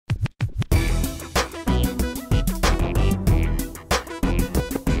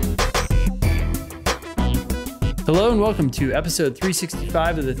Hello and welcome to episode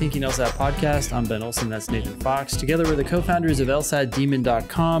 365 of the Thinking LSAT podcast. I'm Ben Olson, that's Nathan Fox. Together we're the co-founders of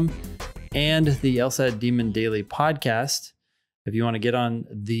LSATdemon.com and the LSAT Demon Daily podcast. If you want to get on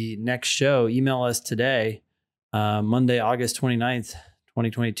the next show, email us today, Monday, August 29th,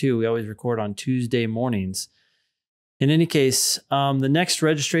 2022. We always record on Tuesday mornings. In any case, the next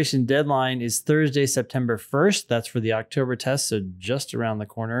registration deadline is Thursday, September 1st. That's for the October test, so just around the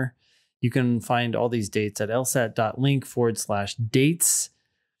corner. You can find all these dates at lsat.link/dates.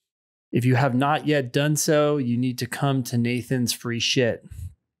 If you have not yet done so, you need to come to Nathan's free shit.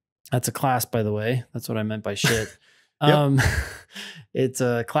 That's a class, by the way. That's what I meant by shit. It's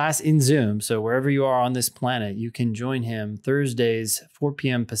a class in Zoom. So wherever you are on this planet, you can join him Thursdays, 4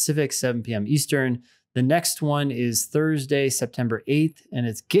 p.m. Pacific, 7 p.m. Eastern. The next one is Thursday, September 8th, and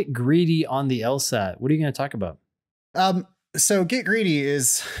it's Get Greedy on the LSAT. What are you going to talk about? So Get Greedy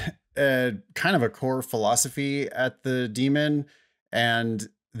is kind of a core philosophy at the Demon. And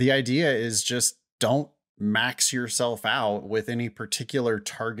the idea is just don't max yourself out with any particular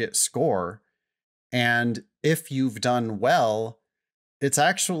target score. And if you've done well, it's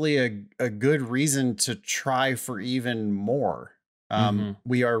actually a good reason to try for even more.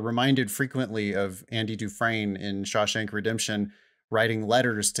 We are reminded frequently of Andy Dufresne in Shawshank Redemption writing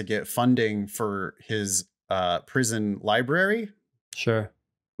letters to get funding for his prison library. Sure.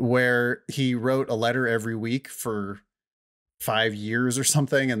 Where he wrote a letter every week for 5 years or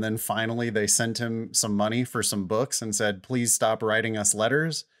something. And then finally they sent him some money for some books and said, please stop writing us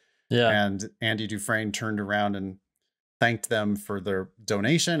letters. Yeah. And Andy Dufresne turned around and thanked them for their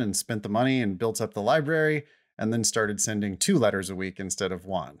donation and spent the money and built up the library and then started sending 2 letters a week instead of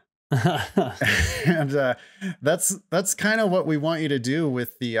 1. And that's kind of what we want you to do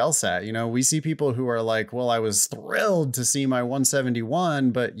with the LSAT. You know, we see people who are like, well, I was thrilled to see my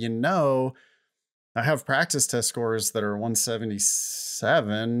 171, but you know, I have practice test scores that are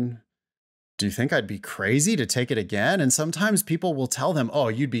 177. Do you think I'd be crazy to take it again? And sometimes people will tell them, oh,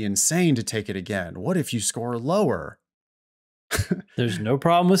 you'd be insane to take it again. What if you score lower? There's no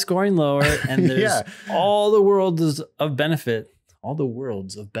problem with scoring lower, and there's all the worlds of benefit. All the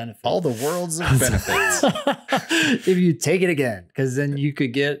worlds of benefits. All the worlds of benefits. If you take it again, because then you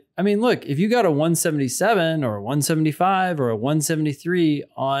could get, I mean, look, if you got a 177 or a 175 or a 173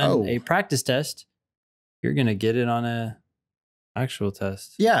 on a practice test, you're going to get it on a actual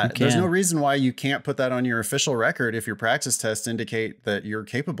test. Yeah. There's no reason why you can't put that on your official record. If your practice tests indicate that you're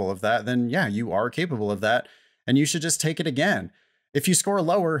capable of that, then yeah, you are capable of that. And you should just take it again. If you score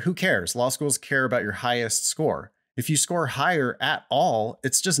lower, who cares? Law schools care about your highest score. If you score higher at all,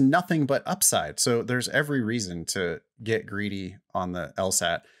 it's just nothing but upside. So there's every reason to get greedy on the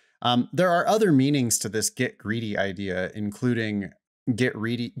LSAT. There are other meanings to this get greedy idea, including get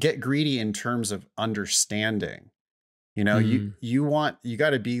greedy in terms of understanding. You know, you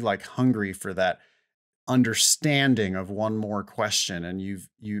got to be like hungry for that understanding of one more question. And you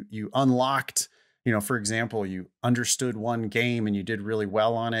unlocked, you know, for example, you understood one game and you did really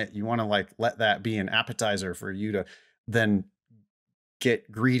well on it. You want to like let that be an appetizer for you to then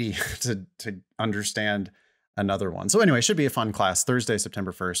get greedy to understand another one. So anyway, it should be a fun class. Thursday,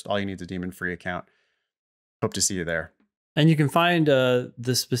 September 1st. All you need is a Demon free account. Hope to see you there. And you can find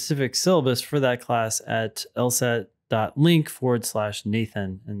the specific syllabus for that class at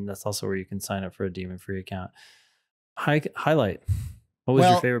lsat.link/Nathan. And that's also where you can sign up for a Demon free account. Highlight. What was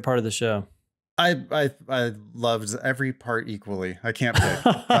your favorite part of the show? I loved every part equally. I can't pick.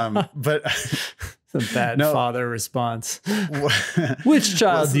 But it's a bad father response. Which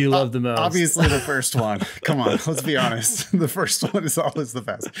child do you love the most? Obviously the first one. Come on, let's be honest. The first one is always the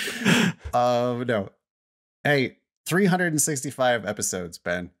best. No. Hey, 365 episodes,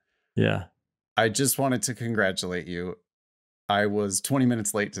 Ben. Yeah. I just wanted to congratulate you. I was 20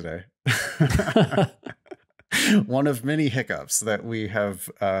 minutes late today. One of many hiccups that we have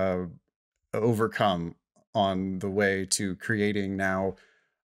overcome on the way to creating now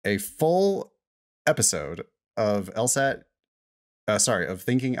a full episode of Thinking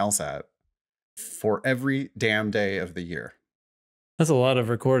LSAT for every damn day of the year. That's a lot of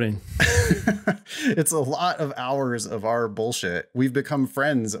recording. It's a lot of hours of our bullshit. We've become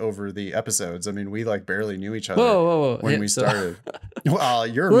friends over the episodes. I mean, we like barely knew each other when we started. Well,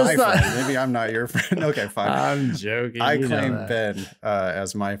 you're my friend. Maybe I'm not your friend. Okay, fine. I'm joking. I claim Ben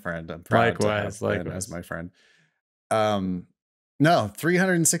as my friend. I'm proud to have Ben as my friend. No,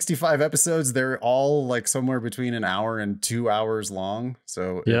 365 episodes. They're all like somewhere between an hour and 2 hours long.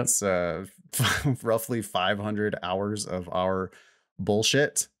 So it's roughly 500 hours of our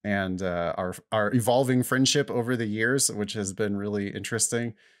bullshit and our evolving friendship over the years, which has been really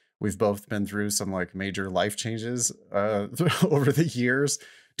interesting. We've both been through some like major life changes over the years.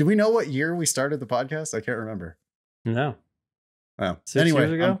 Do we know what year we started the podcast? I can't remember. No. Oh, 6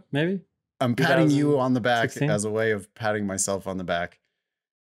 years ago, maybe? I'm patting you on the back as a way of patting myself on the back.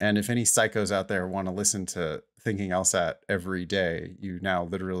 And if any psychos out there want to listen to Thinking LSAT every day, you now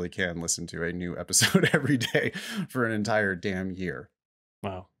literally can listen to a new episode every day for an entire damn year.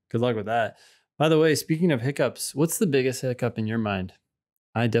 Wow. Good luck with that. By the way, speaking of hiccups, what's the biggest hiccup in your mind?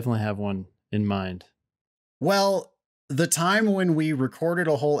 I definitely have one in mind. Well, the time when we recorded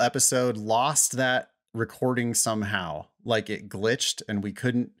a whole episode, lost that recording somehow. Like it glitched and we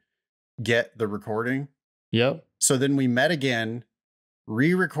couldn't get the recording. Yep. So then we met again,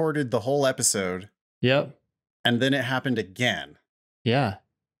 re-recorded the whole episode. Yep. And then it happened again. Yeah.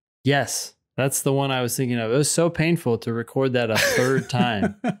 Yes. That's the one I was thinking of. It was so painful to record that a third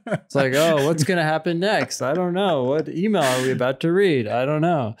time. It's like, oh, what's going to happen next? I don't know. What email are we about to read? I don't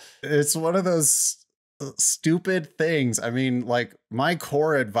know. It's one of those stupid things. I mean, like my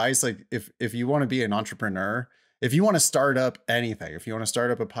core advice, like if you want to be an entrepreneur, if you want to start up anything, if you want to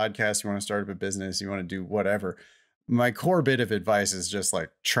start up a podcast, you want to start up a business, you want to do whatever, my core bit of advice is just like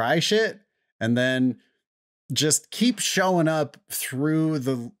try shit and then just keep showing up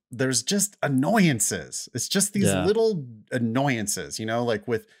through there's just annoyances. It's just these little annoyances, you know, like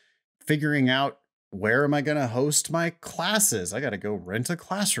with figuring out where am I going to host my classes? I got to go rent a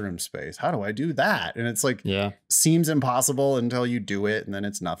classroom space. How do I do that? And it's like, seems impossible until you do it. And then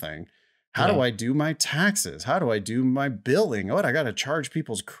it's nothing. How do I do my taxes? How do I do my billing? Oh, I got to charge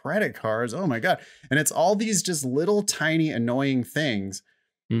people's credit cards. Oh my God. And it's all these just little tiny annoying things.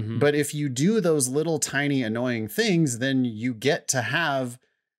 Mm-hmm. But if you do those little tiny annoying things, then you get to have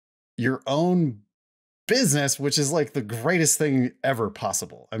your own business, which is like the greatest thing ever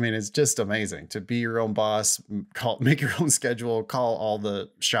possible. I mean, it's just amazing to be your own boss, make your own schedule, call all the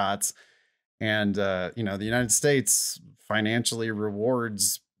shots. And, you know, the United States financially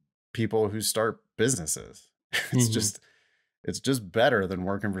rewards people who start businesses. It's just better than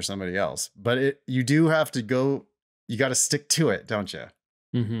working for somebody else. But you do have to go, you got to stick to it, don't you?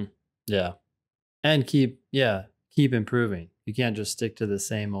 Mm-hmm. Yeah. And keep improving. You can't just stick to the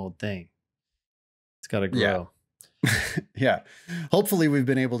same old thing. It's got to grow. Yeah. Hopefully we've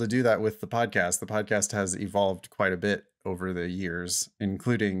been able to do that with the podcast. The podcast has evolved quite a bit over the years,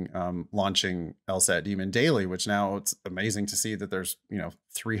 including launching LSAT Demon Daily, which now it's amazing to see that there's,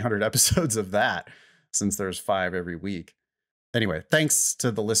 300 episodes of that since there's 5 every week. Anyway, thanks to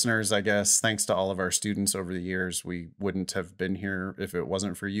the listeners, I guess. Thanks to all of our students over the years. We wouldn't have been here if it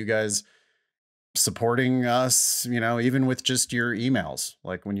wasn't for you guys supporting us, even with just your emails.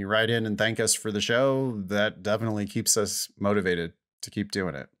 Like when you write in and thank us for the show, that definitely keeps us motivated to keep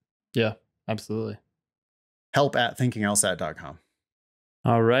doing it. Yeah, absolutely. help@thinkinglsat.com.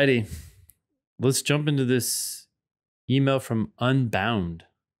 All righty. Let's jump into this email from Unbound.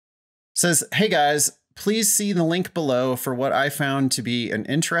 Says, hey guys, please see the link below for what I found to be an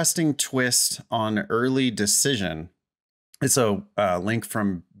interesting twist on early decision. It's a link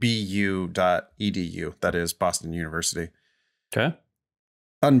from bu.edu, that is Boston University. Okay.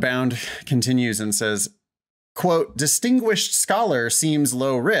 Unbound continues and says, quote, distinguished scholar seems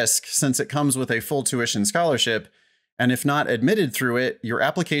low risk since it comes with a full tuition scholarship, and if not admitted through it, your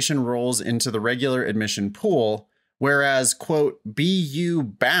application rolls into the regular admission pool, whereas, quote, BU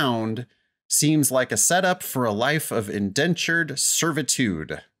bound seems like a setup for a life of indentured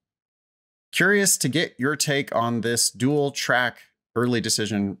servitude. Curious to get your take on this dual track early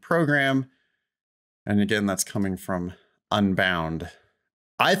decision program. And again, that's coming from Unbound.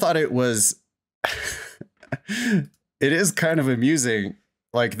 I thought it was, it is kind of amusing.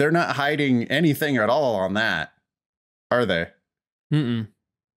 Like they're not hiding anything at all on that, are they? Mm-mm.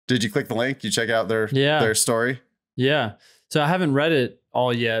 Did you click the link? You check out their story? Yeah. So I haven't read it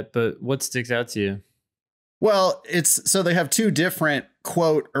all yet, but what sticks out to you? Well, so they have 2 different,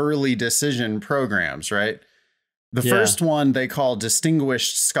 quote, early decision programs, right? The first one they call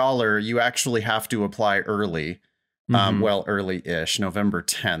Distinguished Scholar. You actually have to apply early. Well, early-ish. November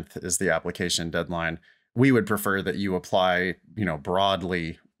 10th is the application deadline. We would prefer that you apply,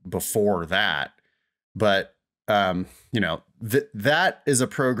 broadly before that. But, that is a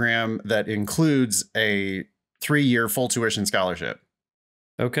program that includes a 3-year full tuition scholarship.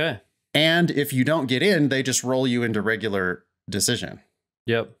 Okay. And if you don't get in, they just roll you into regular decision.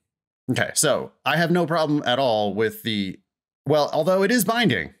 Yep. Okay. So I have no problem at all with although it is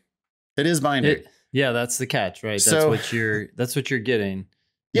binding. It is binding. Yeah, that's the catch, right? So, that's what you're getting.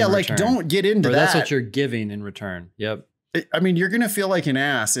 Yeah, like don't get into that. That's what you're giving in return. Yep. I mean, you're going to feel like an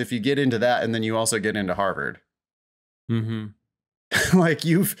ass if you get into that and then you also get into Harvard. Mm-hmm. Like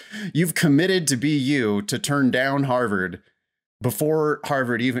you've committed to BU to turn down Harvard before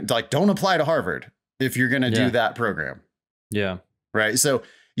Harvard even, like, don't apply to Harvard if you're going to do that program. Yeah. Right. So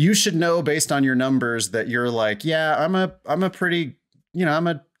you should know based on your numbers that you're like, yeah, I'm a pretty, I'm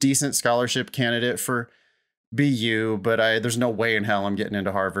a decent scholarship candidate for BU, but there's no way in hell I'm getting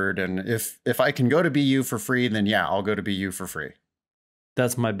into Harvard. And if I can go to BU for free, then yeah, I'll go to BU for free.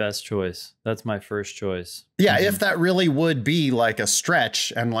 That's my best choice. That's my first choice. Yeah. If that really would be like a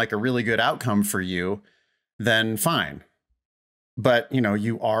stretch and like a really good outcome for you, then fine. But,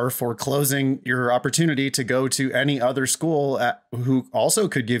 you are foreclosing your opportunity to go to any other school who also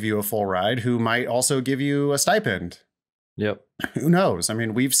could give you a full ride, who might also give you a stipend. Yep. Who knows? I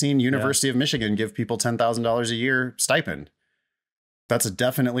mean, we've seen University of Michigan give people $10,000 a year stipend. That's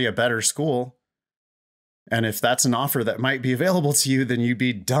definitely a better school. And if that's an offer that might be available to you, then you'd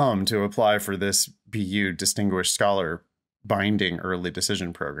be dumb to apply for this BU Distinguished Scholar Binding Early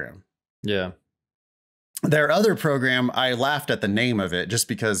Decision Program. Yeah. Their other program, I laughed at the name of it just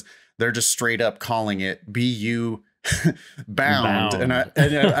because they're just straight up calling it BU bound. And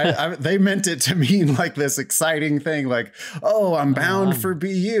they meant it to mean like this exciting thing, like, oh, I'm bound for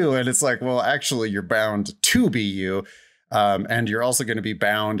BU. And it's like, well, actually, you're bound to BU. And you're also going to be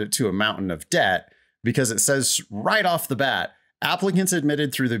bound to a mountain of debt because it says right off the bat, applicants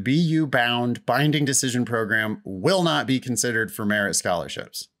admitted through the BU bound binding decision program will not be considered for merit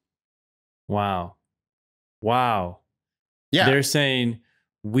scholarships. Wow. Yeah. They're saying,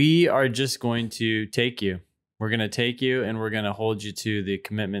 we are just going to take you. We're going to take you and we're going to hold you to the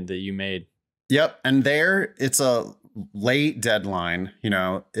commitment that you made. Yep. And it's a late deadline.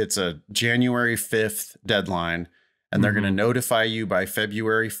 It's a January 5th deadline, and they're going to notify you by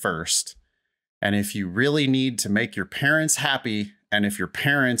February 1st. And if you really need to make your parents happy, and if your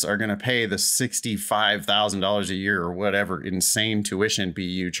parents are going to pay the $65,000 a year or whatever insane tuition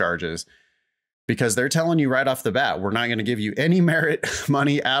BU charges, because they're telling you right off the bat, we're not going to give you any merit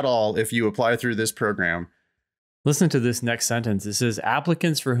money at all if you apply through this program. Listen to this next sentence. It says,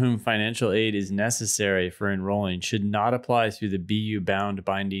 applicants for whom financial aid is necessary for enrolling should not apply through the BU bound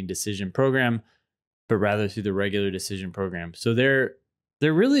binding decision program, but rather through the regular decision program. So they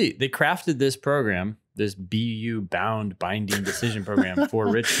crafted this program, this BU bound binding decision program for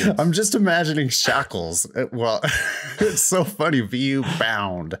rich kids. I'm just imagining shackles. Well, it's so funny. BU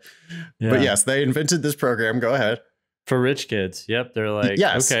bound. Yeah. But yes, they invented this program. Go ahead. For rich kids. Yep. They're like,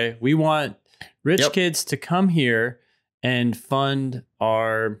 yes. Okay, we want rich kids to come here and fund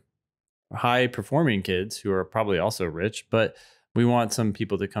our high performing kids who are probably also rich, but we want some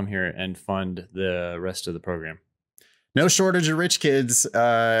people to come here and fund the rest of the program. No shortage of rich kids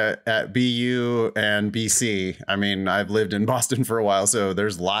at BU and BC. I mean, I've lived in Boston for a while, so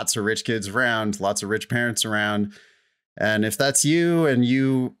there's lots of rich kids around, lots of rich parents around. And if that's you and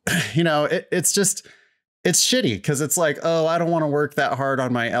it's shitty because it's like, oh, I don't want to work that hard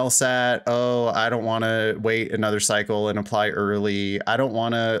on my LSAT. Oh, I don't want to wait another cycle and apply early. I don't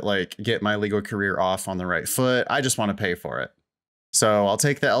want to get my legal career off on the right foot. I just want to pay for it. So I'll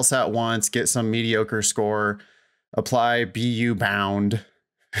take the LSAT once, get some mediocre score, apply BU bound,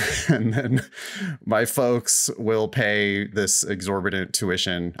 and then my folks will pay this exorbitant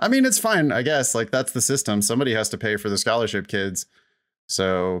tuition. I mean, it's fine, I guess. That's the system. Somebody has to pay for the scholarship kids.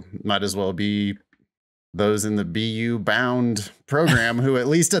 So might as well be those in the BU bound program who at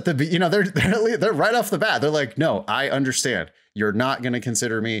least at the, they're right off the bat. They're like, no, I understand. You're not going to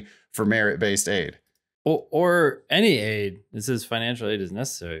consider me for merit-based aid. Or any aid. It says financial aid is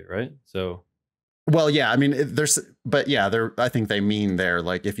necessary, right? So. Well, yeah, I mean, I think they mean there,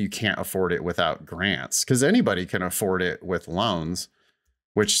 if you can't afford it without grants, because anybody can afford it with loans,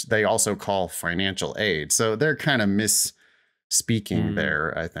 which they also call financial aid. So they're kind of misspeaking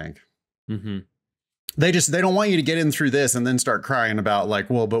there, I think. Mm-hmm. They don't want you to get in through this and then start crying about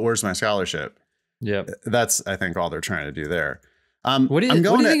well, but where's my scholarship? Yeah, that's, I think, all they're trying to do there. What do you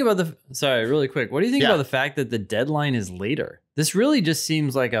think about really quick? What do you think about the fact that the deadline is later? This really just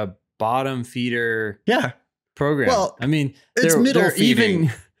seems like a bottom feeder program. Well, I mean, it's middle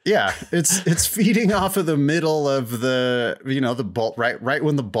feeding. It's feeding off of the middle of the, the bulk, right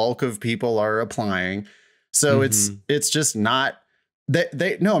when the bulk of people are applying. So it's just not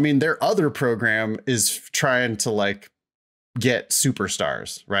their other program is trying to get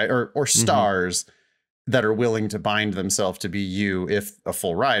superstars, right? Or stars that are willing to bind themselves to BU if a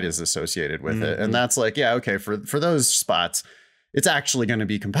full ride is associated with it. And that's okay, for those spots, it's actually going to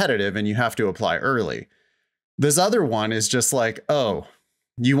be competitive and you have to apply early. This other one is just oh,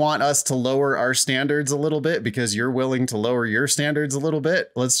 you want us to lower our standards a little bit because you're willing to lower your standards a little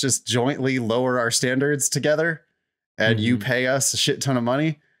bit. Let's just jointly lower our standards together and you pay us a shit ton of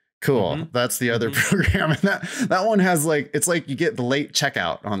money, cool. That's the other program. And that one has like, it's like you get the late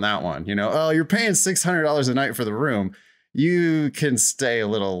checkout on that one. You know, oh, you're paying $600 a night for the room. You can stay a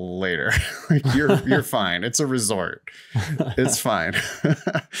little later. Like you're fine. It's a resort. It's fine.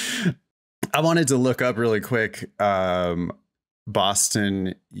 I wanted to look up really quick.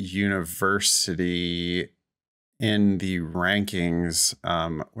 Boston University in the rankings.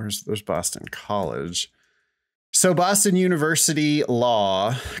 There's Boston College. So Boston University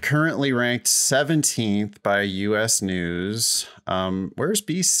Law currently ranked 17th by US News. Where's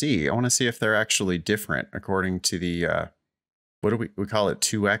BC? I want to see if they're actually different according to the what do we call it,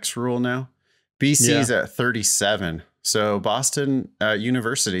 2X rule now? BC's at 37. So Boston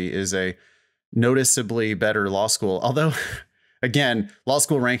University is a noticeably better law school. Although, again, law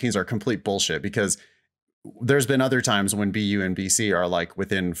school rankings are complete bullshit, because there's been other times when BU and BC are like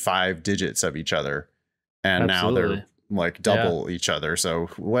within 5 digits of each other. And now they're like double each other. So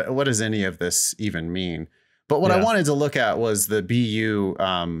what does any of this even mean? But what I wanted to look at was the BU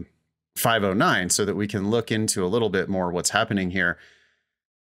 509, so that we can look into a little bit more what's happening here.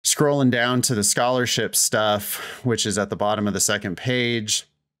 Scrolling down to the scholarship stuff, which is at the bottom of the second page.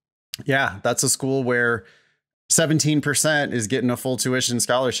 Yeah, that's a school where 17% is getting a full tuition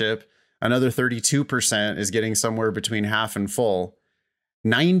scholarship. Another 32% is getting somewhere between half and full.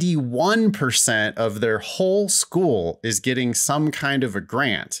 91% of their whole school is getting some kind of a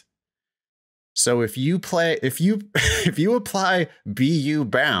grant. So if you apply BU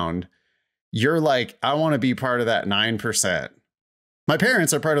bound, you're like, I want to be part of that 9%. My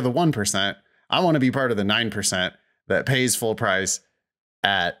parents are part of the 1%. I want to be part of the 9% that pays full price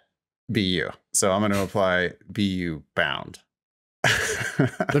at BU. So I'm going to apply BU bound.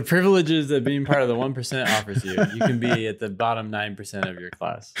 The privileges that being part of the 1% offers you. You can be at the bottom 9% of your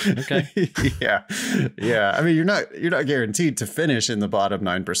class. Okay. Yeah. I mean, you're not guaranteed to finish in the bottom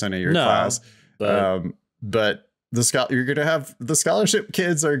 9% of your class. But you're going to have the scholarship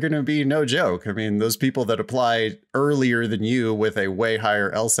kids are going to be no joke. I mean, those people that applied earlier than you with a way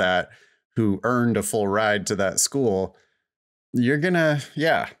higher LSAT who earned a full ride to that school, you're going to,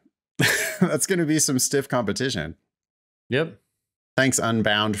 that's going to be some stiff competition. Yep. Thanks,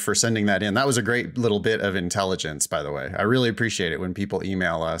 Unbound, for sending that in. That was a great little bit of intelligence, by the way. I really appreciate it when people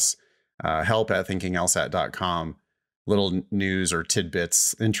email us, help@thinkinglsat.com, little news or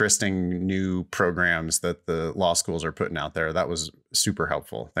tidbits, interesting new programs that the law schools are putting out there. That was super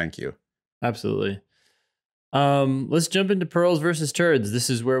helpful. Thank you. Absolutely. Let's jump into pearls versus turds. This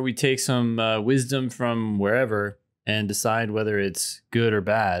is where we take some wisdom from wherever and decide whether it's good or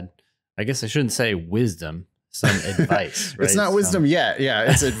bad. I guess I shouldn't say wisdom. Some advice, right? It's not wisdom yet.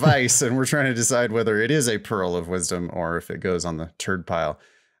 Yeah, it's advice. And we're trying to decide whether it is a pearl of wisdom or if it goes on the turd pile.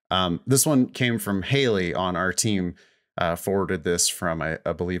 This one came from Haley on our team, forwarded this from, I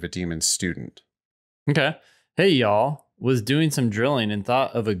believe, a Demon student. Okay. Hey, y'all. Was doing some drilling and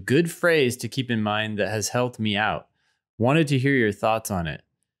thought of a good phrase to keep in mind that has helped me out. Wanted to hear your thoughts on it.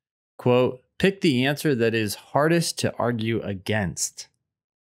 Quote, pick the answer that is hardest to argue against.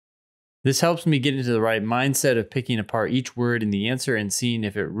 This helps me get into the right mindset of picking apart each word in the answer and seeing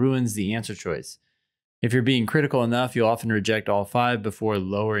if it ruins the answer choice. If you're being critical enough, you'll often reject all 5 before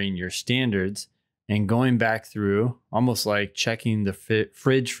lowering your standards and going back through, almost like checking the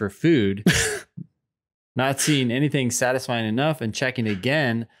fridge for food, not seeing anything satisfying enough and checking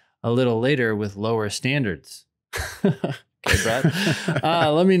again a little later with lower standards. Okay, Brad.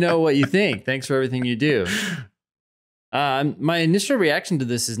 Let me know what you think. Thanks for everything you do. My initial reaction to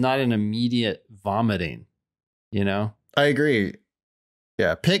this is not an immediate vomiting, you know? I agree.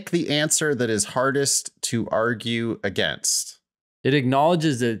 Yeah. Pick the answer that is hardest to argue against. It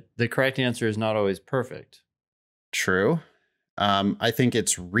acknowledges that the correct answer is not always perfect. True. I think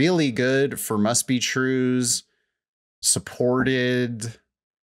it's really good for must be trues, supported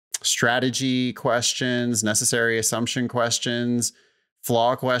strategy questions, necessary assumption questions,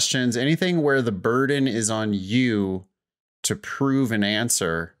 flaw questions, anything where the burden is on you to prove an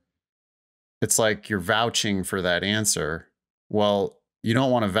answer. It's like you're vouching for that answer. Well, you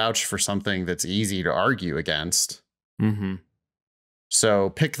don't want to vouch for something that's easy to argue against. Mm-hmm. So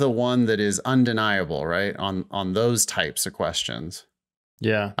pick the one that is undeniable, right? On those types of questions.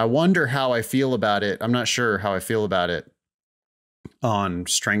 Yeah. I wonder how I feel about it. I'm not sure how I feel about it on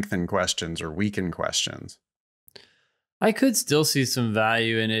strengthen questions or weaken questions. I could still see some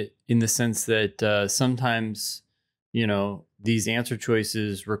value in it in the sense that sometimes, you know, these answer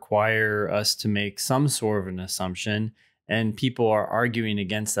choices require us to make some sort of an assumption and people are arguing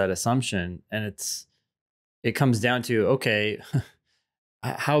against that assumption. And it comes down to, okay,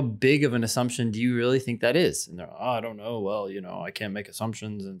 how big of an assumption do you really think that is? And they're, oh, I don't know. Well, I can't make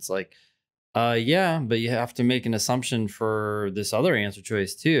assumptions. And it's like, yeah, but you have to make an assumption for this other answer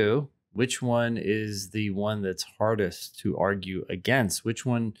choice too. Which one is the one that's hardest to argue against?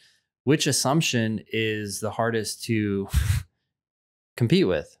 Which assumption is the hardest to compete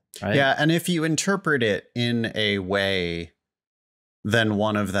with? Right? Yeah. And if you interpret it in a way, then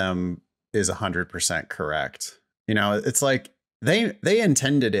one of them is 100% correct. It's like they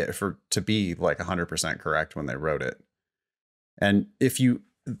intended it to be like 100% correct when they wrote it. And if you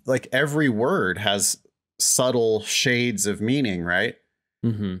like, every word has subtle shades of meaning, right?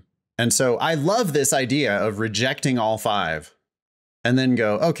 Mm-hmm. And so I love this idea of rejecting all 5 and then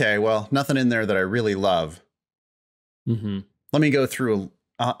go, okay, well, nothing in there that I really love. Mm-hmm. Let me go through.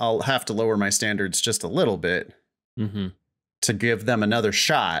 I'll have to lower my standards just a little bit to give them another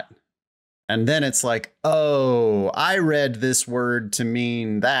shot. And then it's like, oh, I read this word to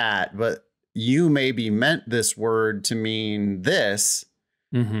mean that, but you maybe meant this word to mean this.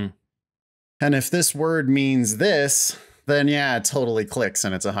 Mm-hmm. And if this word means this, then yeah, it totally clicks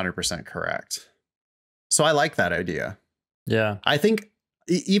and it's 100% correct. So I like that idea. Yeah. I think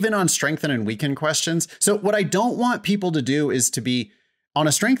even on strengthen and weaken questions. So what I don't want people to do is to be on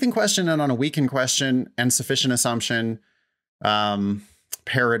a strengthen question and on a weaken question and sufficient assumption,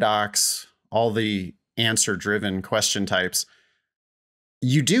 paradox, all the answer driven question types.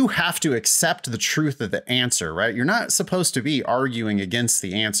 You do have to accept the truth of the answer, right? You're not supposed to be arguing against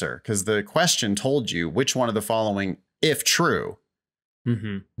the answer because the question told you which one of the following, if true,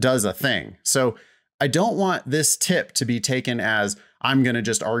 does a thing. So I don't want this tip to be taken as I'm going to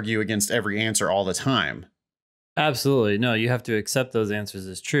just argue against every answer all the time. Absolutely. No, you have to accept those answers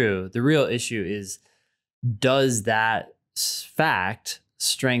as true. The real issue is, does that fact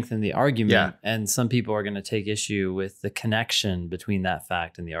strengthen the argument? Yeah. And some people are going to take issue with the connection between that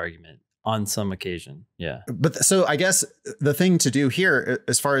fact and the argument on some occasion. Yeah. But so I guess the thing to do here,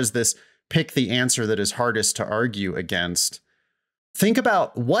 as far as this, pick the answer that is hardest to argue against. Think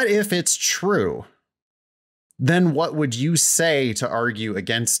about, what if it's true? Then what would you say to argue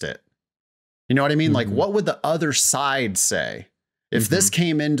against it? You know what I mean? Like, what would the other side say? If this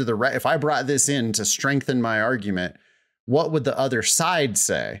came into if I brought this in to strengthen my argument, what would the other side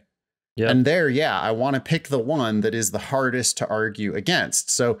say? Yep. And there, yeah, I want to pick the one that is the hardest to argue against.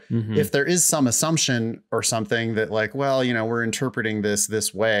 So if there is some assumption or something that like, well, we're interpreting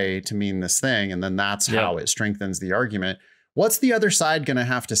this way to mean this thing, and then that's how it strengthens the argument. What's the other side going to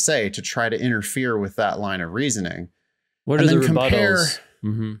have to say to try to interfere with that line of reasoning? What are the rebuttals?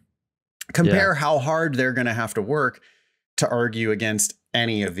 Compare how hard they're going to have to work to argue against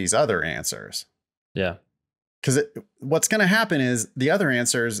any of these other answers. Yeah. Because what's going to happen is the other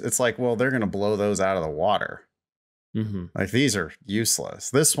answers, it's like, well, they're going to blow those out of the water. Like, these are useless.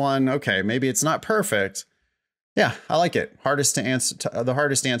 This one, okay, maybe it's not perfect. Yeah, I like it. The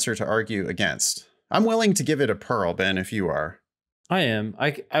hardest answer to argue against. I'm willing to give it a pearl, Ben, if you are. I am.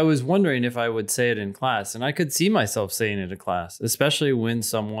 I was wondering if I would say it in class, and I could see myself saying it in class, especially when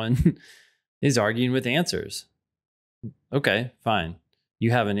someone is arguing with answers. Okay, fine. You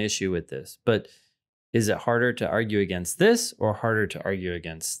have an issue with this, but is it harder to argue against this or harder to argue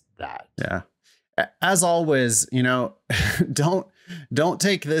against that? Yeah. As always, don't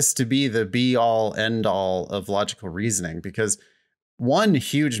take this to be the be all end all of logical reasoning, because one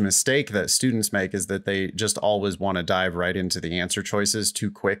huge mistake that students make is that they just always want to dive right into the answer choices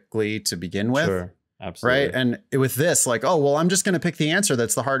too quickly to begin with. Sure, absolutely. Right. And with this, like, oh, well, I'm just going to pick the answer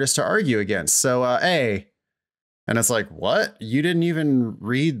that's the hardest to argue against. So A. And it's like, what? You didn't even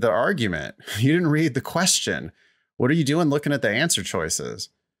read the argument. You didn't read the question. What are you doing looking at the answer choices?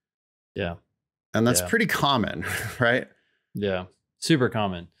 Yeah. And that's pretty common, right? Yeah. Super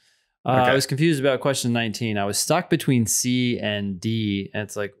common. Okay. I was confused about question 19. I was stuck between C and D. And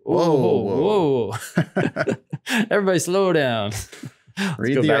it's like, whoa. Everybody slow down.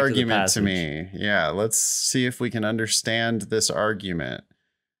 Read the argument to me. Yeah. Let's see if we can understand this argument.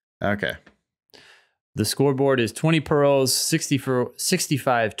 Okay. The scoreboard is 20 pearls,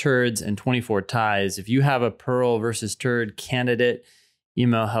 65 turds, and 24 ties. If you have a pearl versus turd candidate,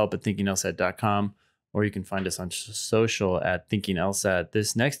 email help@thinkinglsat.com, or you can find us on social at Thinking LSAT.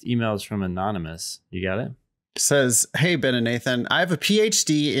 This next email is from Anonymous. You got it? Says, hey, Ben and Nathan, I have a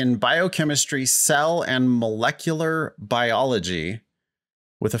PhD in biochemistry, cell and molecular biology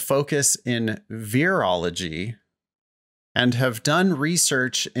with a focus in virology, and have done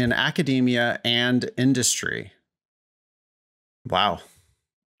research in academia and industry. Wow.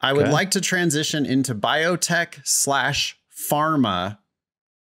 I would like to transition into biotech/pharma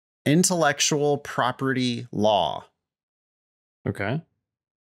intellectual property law. Okay.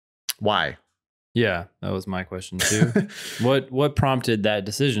 Why? Yeah, that was my question too. What prompted that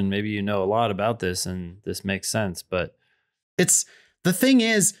decision? Maybe you know a lot about this and this makes sense, but It's the thing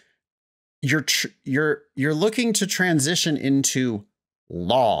is you're looking to transition into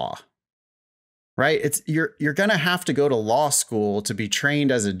law. Right? It's you're going to have to go to law school to be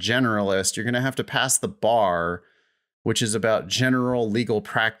trained as a generalist. You're going to have to pass the bar, which is about general legal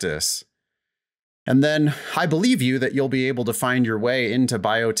practice. And then I believe you that you'll be able to find your way into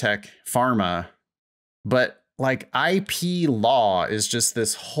biotech pharma. But like IP law is just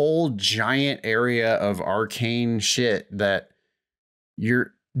this whole giant area of arcane shit that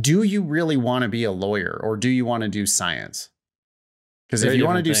do you really want to be a lawyer or do you want to do science? Because if you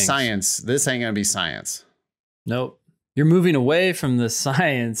want to do science, this ain't going to be science. Nope. You're moving away from the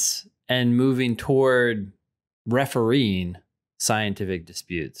science and moving toward refereeing scientific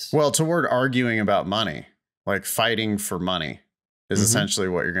disputes. Well, toward arguing about money, like fighting for money is essentially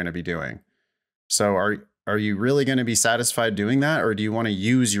what you're going to be doing. So are you really going to be satisfied doing that? Or do you want to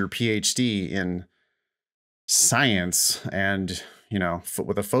use your PhD in science and, you know,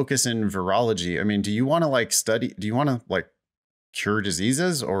 with a focus in virology? I mean, do you want to like study? Do you want to like cure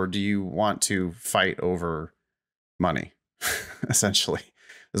diseases, or do you want to fight over money? Essentially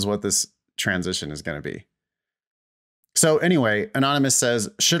is what this transition is going to be. So anyway, Anonymous says,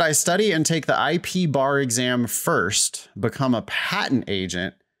 should I study and take the IP bar exam first, become a patent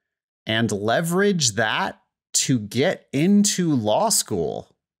agent, and leverage that to get into law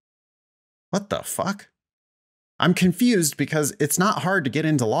school? What the fuck? I'm confused because it's not hard to get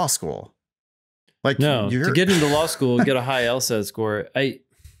into law school. Like, no, to get into law school, get a high LSAT score. I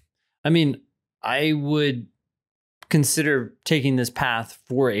mean, I would consider taking this path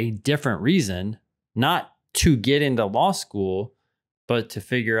for a different reason, not to get into law school, but to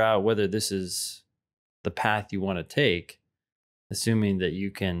figure out whether this is the path you want to take, assuming that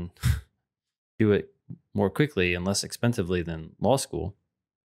you can do it more quickly and less expensively than law school.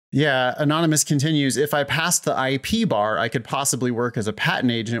 Yeah, Anonymous continues, if I passed the IP bar, I could possibly work as a patent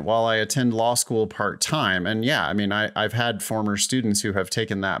agent while I attend law school part-time. And yeah, I mean, I've had former students who have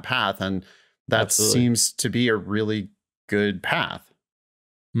taken that path, and that Absolutely. seems to be a really good path.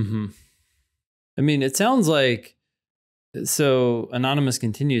 Mm-hmm. I mean, it sounds like, so Anonymous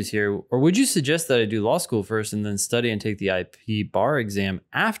continues here, or would you suggest that I do law school first and then study and take the IP bar exam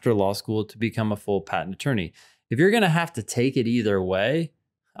after law school to become a full patent attorney? If you're going to have to take it either way,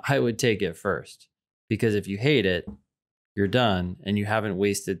 I would take it first, because if you hate it, you're done and you haven't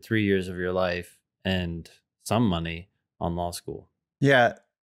wasted 3 years of your life and some money on law school. Yeah.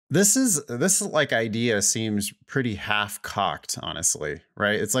 This like idea seems pretty half cocked, honestly,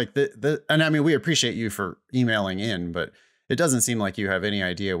 right? It's like and I mean, we appreciate you for emailing in, but it doesn't seem like you have any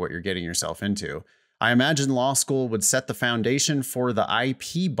idea what you're getting yourself into. I imagine law school would set the foundation for the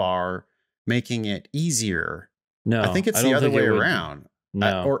IP bar, making it easier. No, I think it's the other way around.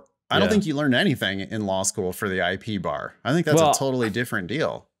 No. I don't think you learned anything in law school for the IP bar. I think that's a totally different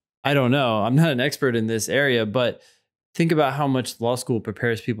deal. I don't know. I'm not an expert in this area, but think about how much law school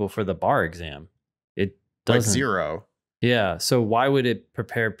prepares people for the bar exam. It doesn't. Like zero. Yeah. So why would it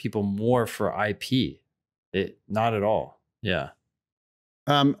prepare people more for IP? Not at all. Yeah.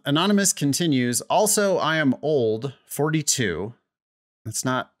 Anonymous continues. Also, I am old, 42. That's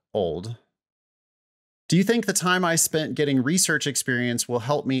not old. Do you think the time I spent getting research experience will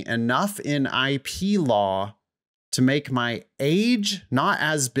help me enough in IP law to make my age not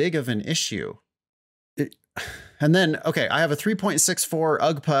as big of an issue? And then, okay, I have a 3.64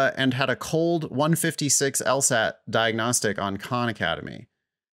 UGPA and had a cold 156 LSAT diagnostic on Khan Academy.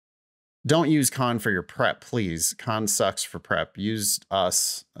 Don't use Khan for your prep, please. Khan sucks for prep. Use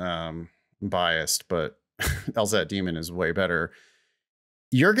us, biased, but LSAT Demon is way better.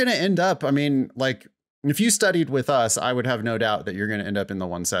 You're going to end up, I mean, like, if you studied with us, I would have no doubt that you're going to end up in the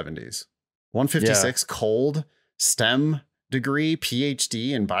 170s. 156 cold STEM degree,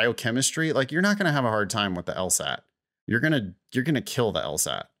 PhD in biochemistry. Like, you're not going to have a hard time with the LSAT. You're going to kill the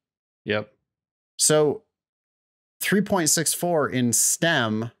LSAT. Yep. So 3.64 in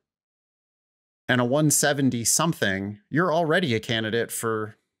STEM and a 170 something, you're already a candidate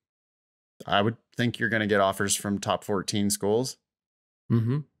for, I would think you're going to get offers from top 14 schools.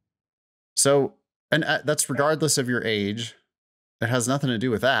 Mm-hmm. So, and that's regardless of your age. It has nothing to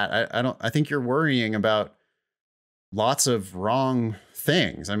do with that. I think you're worrying about lots of wrong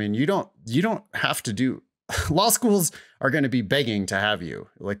things. I mean, you don't have to do, law schools are going to be begging to have you.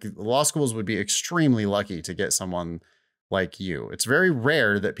 Like, law schools would be extremely lucky to get someone like you. It's very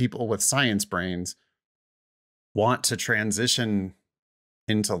rare that people with science brains want to transition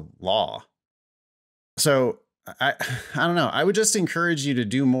into law. So I I don't know. I would just encourage you to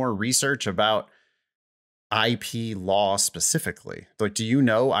do more research about IP law specifically. Like, do you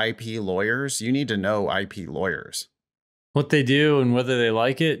know IP lawyers? You need to know IP lawyers. What they do and whether they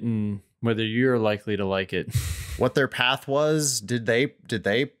like it and whether you're likely to like it. What their path was. Did they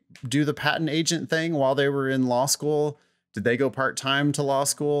do the patent agent thing while they were in law school? Did they go part-time to law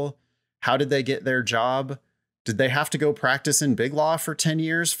school? How did they get their job? Did they have to go practice in big law for 10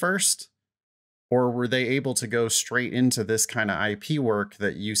 years first? Or were they able to go straight into this kind of IP work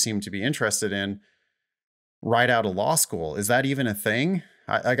that you seem to be interested in right out of law school? Is that even a thing?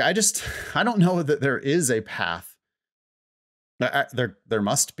 I don't know that there is a path. There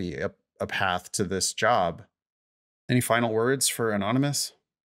must be a path to this job. Any final words for Anonymous?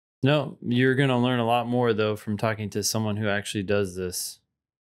 No, you're going to learn a lot more, though, from talking to someone who actually does this.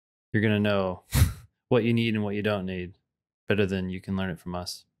 You're going to know what you need and what you don't need better than you can learn it from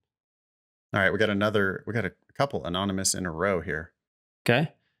us. All right, we got a couple Anonymous in a row here.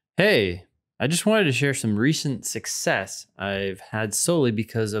 Okay. Hey, I just wanted to share some recent success I've had solely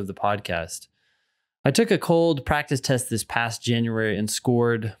because of the podcast. I took a cold practice test this past January and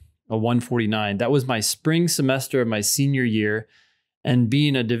scored a 149. That was my spring semester of my senior year. And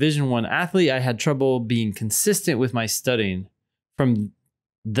being a Division I athlete, I had trouble being consistent with my studying. From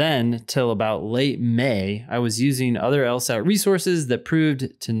then till about late May, I was using other LSAT resources that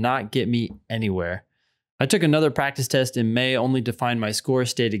proved to not get me anywhere. I took another practice test in May only to find my score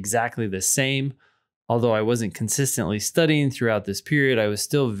stayed exactly the same. Although I wasn't consistently studying throughout this period, I was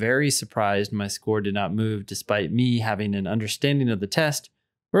still very surprised my score did not move despite me having an understanding of the test,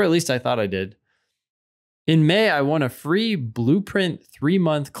 or at least I thought I did. In May, I won a free Blueprint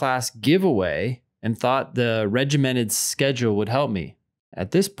 3-month class giveaway and thought the regimented schedule would help me.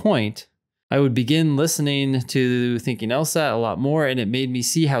 At this point, I would begin listening to Thinking LSAT a lot more, and it made me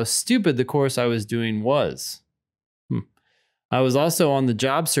see how stupid the course I was doing was. I was also on the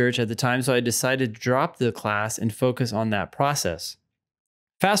job search at the time, so I decided to drop the class and focus on that process.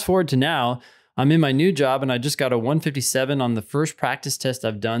 Fast forward to now, I'm in my new job and I just got a 157 on the first practice test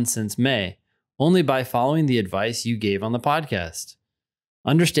I've done since May, only by following the advice you gave on the podcast.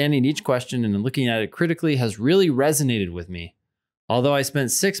 Understanding each question and looking at it critically has really resonated with me. Although I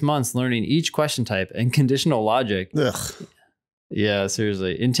spent 6 months learning each question type and conditional logic. Ugh. Yeah,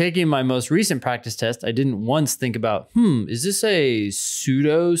 seriously. In taking my most recent practice test, I didn't once think about, is this a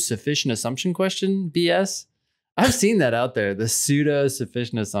pseudo sufficient assumption question? BS? I've seen that out there, the pseudo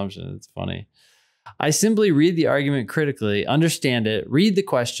sufficient assumption. It's funny. I simply read the argument critically, understand it, read the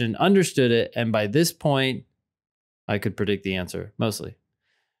question, understood it, and by this point, I could predict the answer, mostly.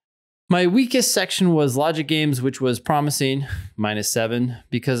 My weakest section was logic games, which was promising, -7,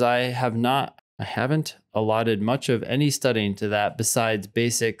 because I haven't allotted much of any studying to that besides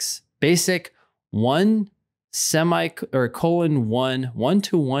basic 1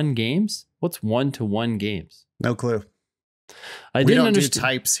 1-to-1 games. What's 1-to-1 games? No clue. We didn't understand. Do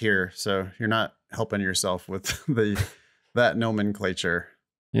types here, so you're not helping yourself with that nomenclature.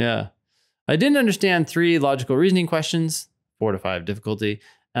 Yeah. I didn't understand 3 logical reasoning questions, 4 to 5 difficulty,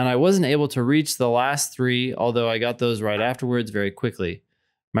 and I wasn't able to reach the last 3, although I got those right afterwards very quickly.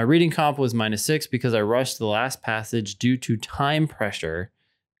 My reading comp was -6 because I rushed the last passage due to time pressure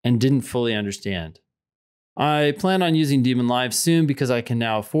and didn't fully understand. I plan on using Demon Live soon because I can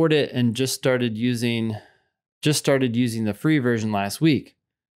now afford it and just started using the free version last week.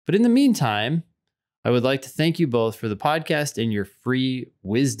 But in the meantime, I would like to thank you both for the podcast and your free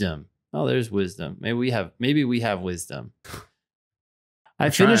wisdom. Oh, there's wisdom. Maybe we have wisdom. I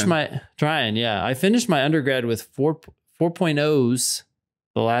finished my undergrad with 4.0s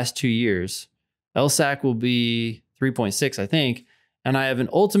the last 2 years. LSAC will be 3.6, I think. And I have an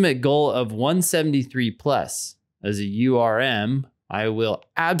ultimate goal of 173 plus. As a URM, I will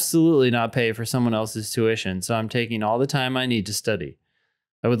absolutely not pay for someone else's tuition, so I'm taking all the time I need to study.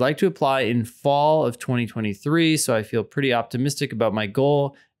 I would like to apply in fall of 2023, so I feel pretty optimistic about my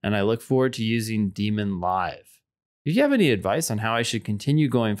goal, and I look forward to using Demon Live. If you have any advice on how I should continue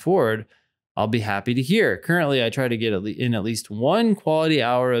going forward, I'll be happy to hear. Currently, I try to get in at least 1 quality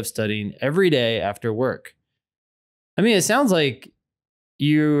hour of studying every day after work. I mean, it sounds like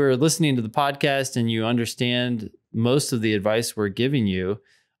you're listening to the podcast and you understand most of the advice we're giving you.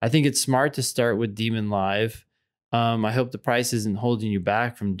 I think it's smart to start with Demon Live. I hope the price isn't holding you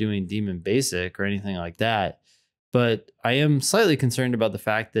back from doing Demon Basic or anything like that. But I am slightly concerned about the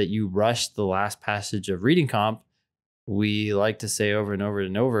fact that you rushed the last passage of reading comp. We like to say over and over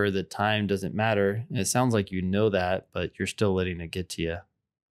and over that time doesn't matter. And it sounds like you know that, but you're still letting it get to you.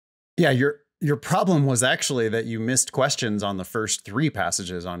 Yeah, your problem was actually that you missed questions on the first 3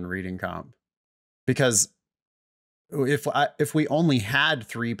 passages on reading comp. Because if we only had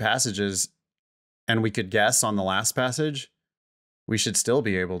 3 passages and we could guess on the last passage, we should still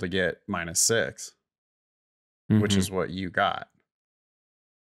be able to get -6, which is what you got.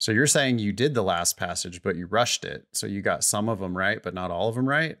 So you're saying you did the last passage, but you rushed it. So you got some of them right, but not all of them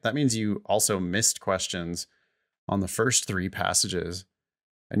right. That means you also missed questions on the first 3 passages.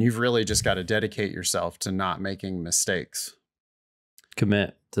 And you've really just got to dedicate yourself to not making mistakes.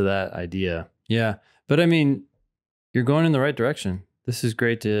 Commit to that idea. Yeah. But I mean, you're going in the right direction. This is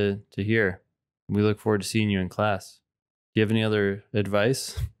great to hear. We look forward to seeing you in class. Do you have any other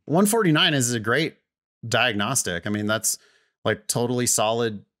advice? 149 is a great diagnostic. I mean, that's like totally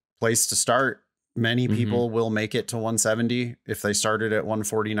solid place to start. Many people will make it to 170 if they started at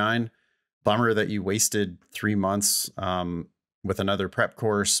 149. Bummer that you wasted 3 months with another prep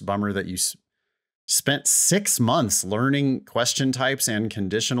course. Bummer that you spent 6 months learning question types and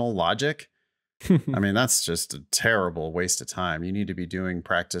conditional logic. I mean, that's just a terrible waste of time. You need to be doing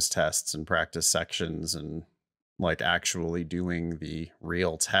practice tests and practice sections and like actually doing the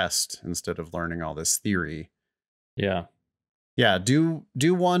real test instead of learning all this theory. Yeah. Yeah. Do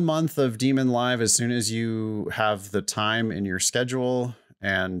 1 month of Demon Live as soon as you have the time in your schedule,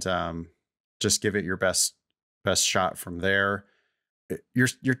 and just give it your best shot from there.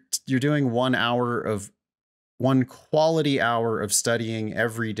 You're doing 1 hour of 1 quality hour of studying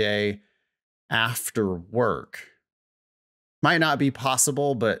every day after work. Might not be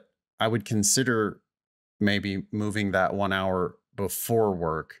possible, but I would consider maybe moving that 1 hour before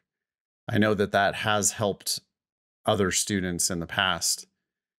work. I know that has helped other students in the past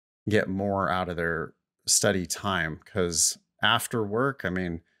get more out of their study time, because after work, I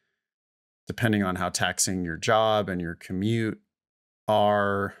mean, depending on how taxing your job and your commute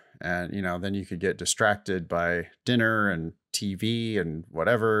are, and then you could get distracted by dinner and TV and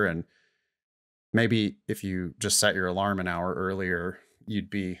whatever. And maybe if you just set your alarm an hour earlier, you'd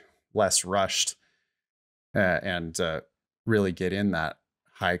be less rushed and really get in that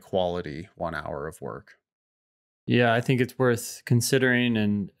high quality 1 hour of work. Yeah, I think it's worth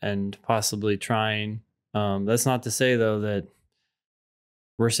considering and possibly trying. That's not to say, though, that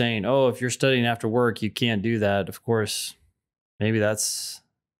we're saying, oh, if you're studying after work, you can't do that. Of course, maybe that's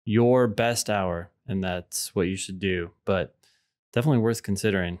your best hour and that's what you should do, but definitely worth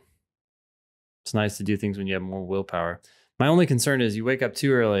considering. It's nice to do things when you have more willpower. My only concern is you wake up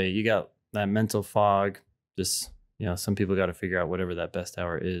too early. You got that mental fog. Just, some people got to figure out whatever that best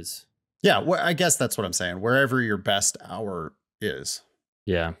hour is. Yeah, well, I guess that's what I'm saying. Wherever your best hour is.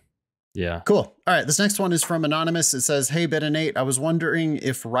 Yeah. Yeah. Cool. All right. This next one is from Anonymous. It says, "Hey, Ben and Nate, I was wondering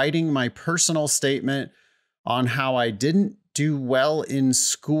if writing my personal statement on how I didn't do well in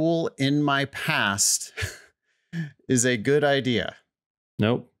school in my past is a good idea."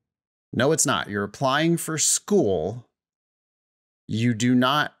 Nope. No, it's not. You're applying for school. You do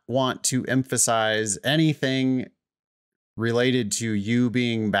not want to emphasize anything related to you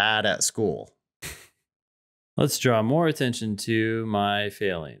being bad at school. Let's draw more attention to my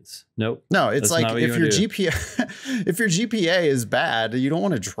failings. Nope. No, it's like if your GPA, if your GPA is bad, you don't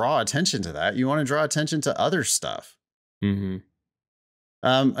want to draw attention to that. You want to draw attention to other stuff.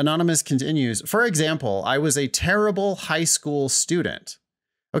 Anonymous continues, "For example, I was a terrible high school student."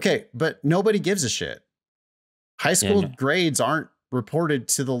 Okay, but nobody gives a shit. High school grades aren't reported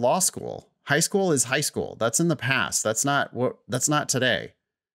to the law school. High school is high school. That's in the past. That's not today.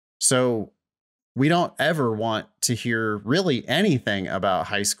 So we don't ever want to hear really anything about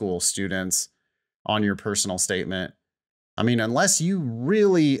high school students on your personal statement. I mean, unless you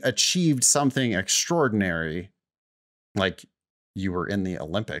really achieved something extraordinary, like you were in the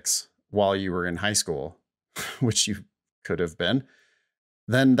Olympics while you were in high school, which you could have been,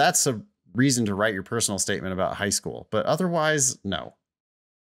 then that's a reason to write your personal statement about high school. But otherwise, no.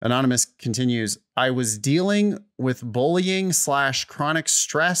 Anonymous continues, "I was dealing with bullying/chronic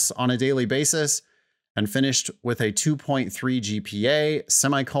stress on a daily basis and finished with a 2.3 GPA,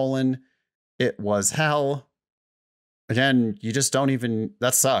 semicolon. It was hell." Again, you just don't even,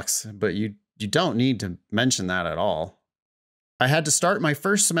 that sucks, but you don't need to mention that at all. "I had to start my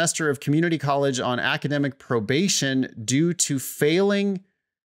first semester of community college on academic probation due to failing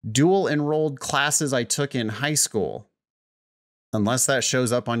dual enrolled classes I took in high school." Unless that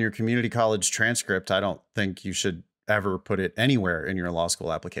shows up on your community college transcript, I don't think you should ever put it anywhere in your law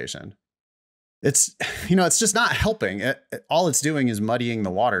school application. It's, it's just not helping. All it's doing is muddying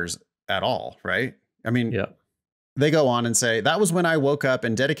the waters at all, right? I mean, They go on and say, "That was when I woke up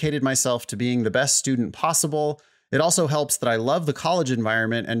and dedicated myself to being the best student possible. It also helps that I love the college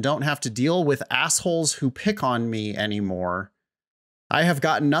environment and don't have to deal with assholes who pick on me anymore. I have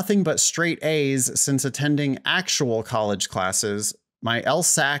gotten nothing but straight A's since attending actual college classes. My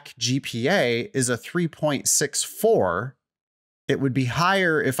LSAC GPA is a 3.64. It would be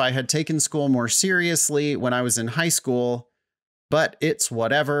higher if I had taken school more seriously when I was in high school, but it's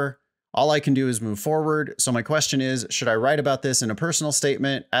whatever. All I can do is move forward. So my question is, should I write about this in a personal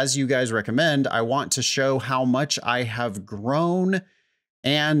statement? As you guys recommend, I want to show how much I have grown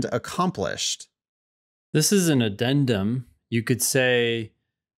and accomplished. This is an addendum. You could say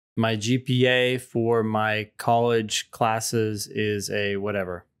my GPA for my college classes is a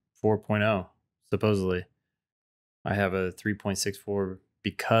whatever, 4.0, supposedly. I have a 3.64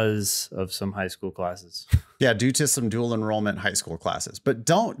 because of some high school classes. Yeah, due to some dual enrollment high school classes. But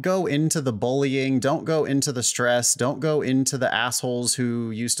don't go into the bullying. Don't go into the stress. Don't go into the assholes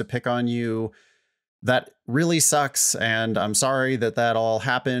who used to pick on you. That really sucks. And I'm sorry that that all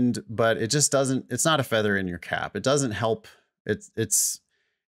happened, but it just doesn't, it's not a feather in your cap. It doesn't help.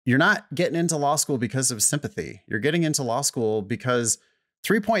 You're not getting into law school because of sympathy. You're getting into law school because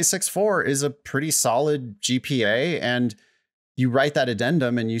 3.64 is a pretty solid GPA. And you write that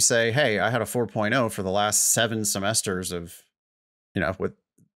addendum and you say, hey, I had a 4.0 for the last 7 semesters of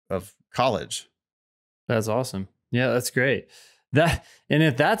college. That's awesome. Yeah, that's great. And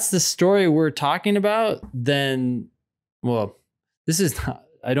if that's the story we're talking about, then, well, this is not,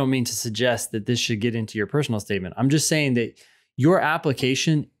 I don't mean to suggest that this should get into your personal statement. I'm just saying that your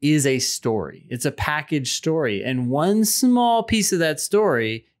application is a story. It's a package story. And one small piece of that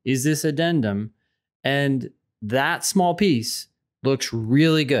story is this addendum. And that small piece looks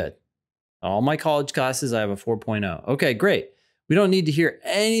really good. All my college classes, I have a 4.0. Okay, great. We don't need to hear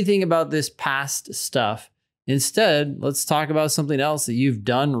anything about this past stuff. Instead, let's talk about something else that you've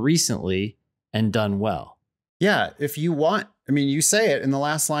done recently and done well. Yeah, if you want, I mean, you say it in the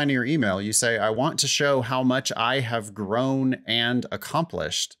last line of your email. You say, I want to show how much I have grown and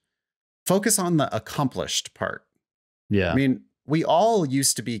accomplished. Focus on the accomplished part. Yeah. I mean, we all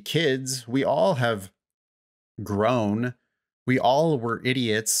used to be kids. We all have grown. We all were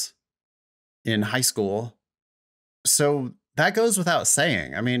idiots in high school. So that goes without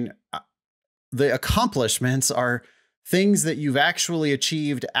saying. I mean, the accomplishments are things that you've actually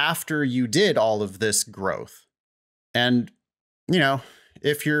achieved after you did all of this growth. And, you know,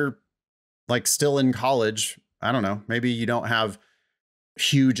 if you're like still in college, I don't know, maybe you don't have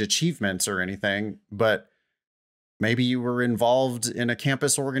huge achievements or anything, but maybe you were involved in a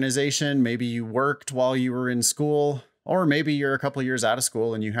campus organization. Maybe you worked while you were in school, or maybe you're a couple of years out of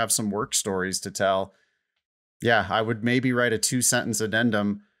school and you have some work stories to tell. Yeah, I would maybe write a 2-sentence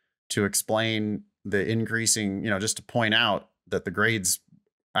addendum to explain the increasing, just to point out that the grades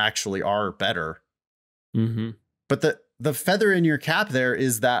actually are better. Mm-hmm. But the feather in your cap there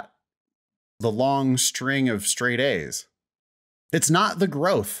is that the long string of straight A's. It's not the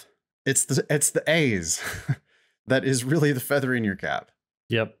growth. It's the A's that is really the feather in your cap.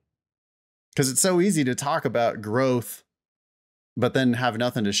 Yep. Because it's so easy to talk about growth, but then have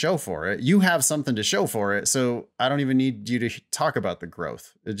nothing to show for it. You have something to show for it. So I don't even need you to talk about the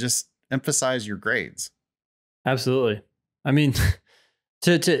growth. It just emphasize your grades. Absolutely. I mean,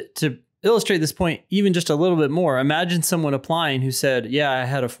 to illustrate this point even just a little bit more, imagine someone applying who said, yeah, I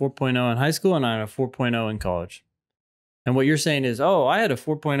had a 4.0 in high school and I had a 4.0 in college. And what you're saying is, oh, I had a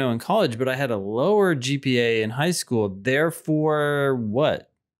 4.0 in college, but I had a lower GPA in high school. Therefore, what?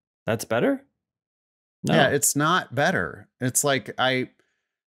 That's better? No. Yeah, it's not better. It's like I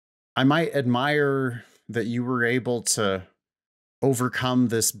might admire that you were able to overcome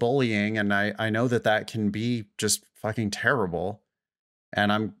this bullying, and I know that can be just fucking terrible.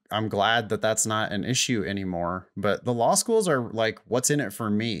 And I'm glad that that's not an issue anymore. But the law schools are like, what's in it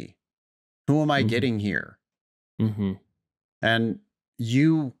for me? Who am I getting here? Mm-hmm. And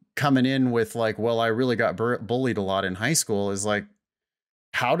you coming in with like, well, I really got bullied a lot in high school is like,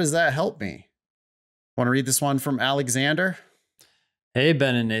 how does that help me? Want to read this one from Alexander? Hey,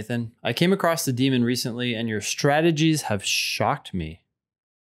 Ben and Nathan. I came across the demon recently, and your strategies have shocked me,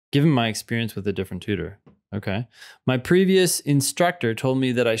 given my experience with a different tutor. Okay. My previous instructor told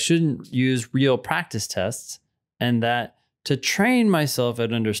me that I shouldn't use real practice tests, and that to train myself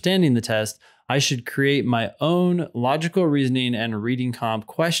at understanding the test, I should create my own logical reasoning and reading comp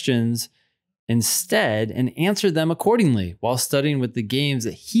questions instead and answer them accordingly while studying with the games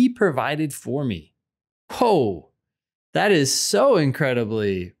that he provided for me. Oh, that is so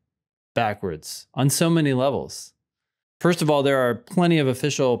incredibly backwards on so many levels. First of all, there are plenty of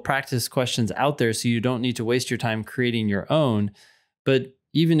official practice questions out there, so you don't need to waste your time creating your own. But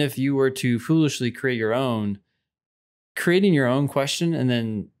even if you were to foolishly create your own, creating your own question and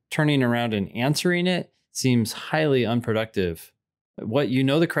then turning around and answering it seems highly unproductive What, you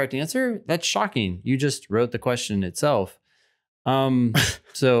know the correct answer? That's shocking. You just wrote the question itself.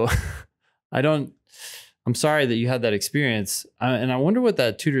 So I'm sorry that you had that experience. And I wonder what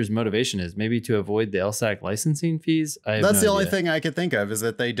that tutor's motivation is. Maybe to avoid the LSAC licensing fees. That's the only thing I could think of, is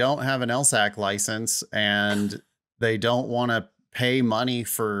that they don't have an LSAC license and they don't want to pay money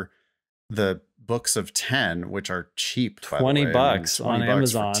for the books of 10, which are cheap. $20 on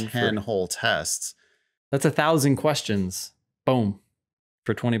Amazon for 10 whole tests. That's 1,000 questions. Boom.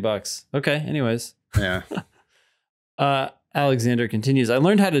 For $20. Okay. Anyways. Yeah. Alexander continues. I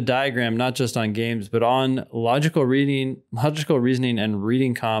learned how to diagram not just on games, but on logical reasoning, and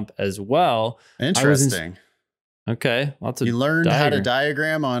reading comp as well. Interesting. Okay. Lots of You learned how to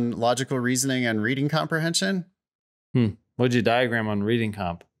diagram on logical reasoning and reading comprehension? What'd you diagram on reading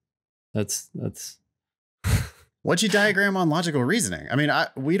comp? That's What'd you diagram on logical reasoning? I mean, I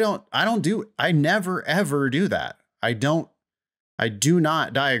never ever do that. I do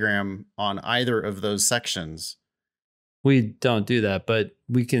not diagram on either of those sections. We don't do that, but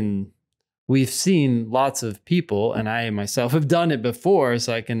we've seen lots of people, and I myself have done it before.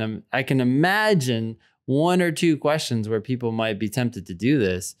 So I can imagine one or two questions where people might be tempted to do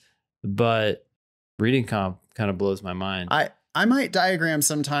this, but reading comp kind of blows my mind. I might diagram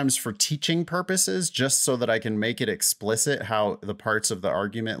sometimes for teaching purposes, just so that I can make it explicit how the parts of the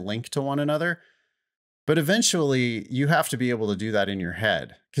argument link to one another. But eventually you have to be able to do that in your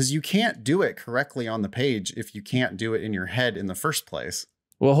head, because you can't do it correctly on the page if you can't do it in your head in the first place.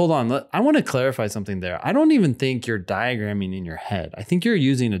 Well, hold on. I want to clarify something there. I don't even think you're diagramming in your head. I think you're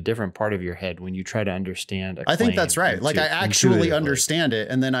using a different part of your head when you try to understand. I think that's right. Like I actually understand it,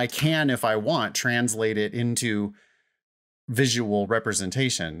 and then I can, if I want, translate it into visual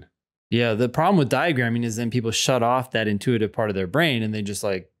representation. Yeah. The problem with diagramming is then people shut off that intuitive part of their brain and they just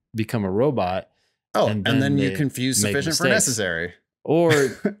like become a robot. Oh, and then you confuse sufficient for necessary. Or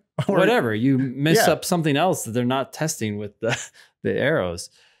whatever. You mess up something else that they're not testing with the arrows.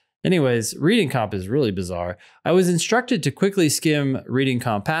 Anyways, reading comp is really bizarre. I was instructed to quickly skim reading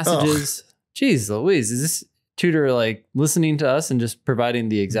comp passages. Jeez Louise, is this tutor like listening to us and just providing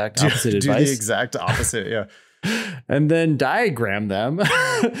the exact opposite advice? Do the exact opposite, yeah. And then diagram them.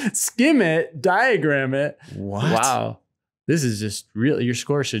 Skim it, diagram it. What? Wow. This is just really, your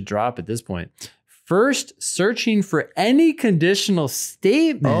score should drop at this point. First, searching for any conditional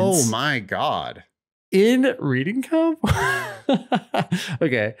statements. Oh my God. In reading comp?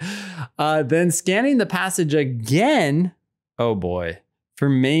 Okay. Then scanning the passage again. Oh boy. For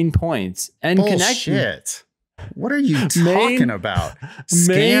main points and connecting. Bullshit. What are you talking about?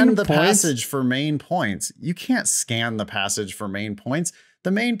 Scan the passage for main points. You can't scan the passage for main points. The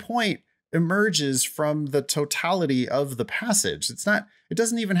main point emerges from the totality of the passage. It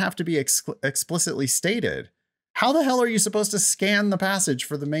doesn't even have to be explicitly stated. How the hell are you supposed to scan the passage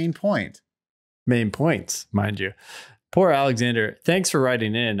for the main point? Main points, mind you. Poor Alexander. Thanks for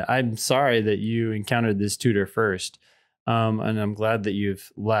writing in. I'm sorry that you encountered this tutor first. And I'm glad that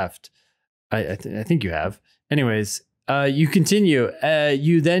you've left. I think you have. Anyways, you continue.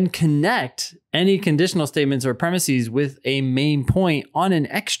 You then connect any conditional statements or premises with a main point on an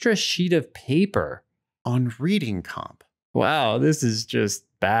extra sheet of paper. On reading comp. Wow, this is just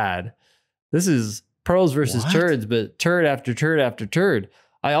bad. This is pearls versus turds, but turd after turd after turd.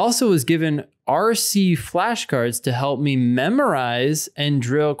 I also was given RC flashcards to help me memorize and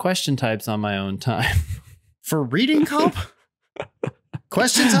drill question types on my own time. For reading comp?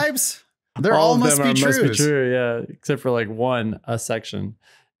 Question types? They're all must be true, yeah. Except for like a section.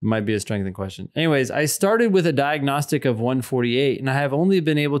 It might be a strength question. Anyways, I started with a diagnostic of 148, and I have only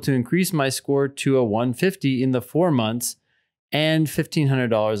been able to increase my score to a 150 in the 4 months and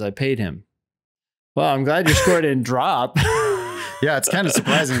 $1,500 I paid him. Well, I'm glad your score didn't drop. Yeah, it's kind of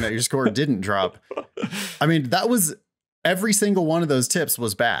surprising that your score didn't drop. I mean, every single one of those tips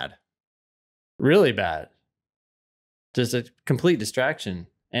was bad. Really bad. Just a complete distraction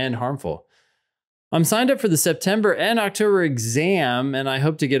and harmful. I'm signed up for the September and October exam, and I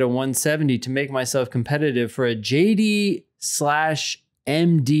hope to get a 170 to make myself competitive for a JD/MD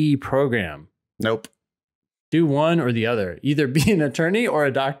program. Nope. Do one or the other. Either be an attorney or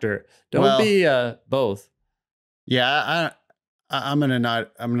a doctor. Don't be both. Yeah, I'm gonna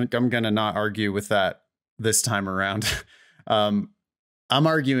not argue with that this time around. I'm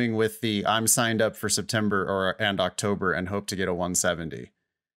arguing with I'm signed up for September and October and hope to get a 170.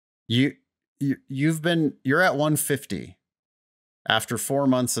 You're at 150 after 4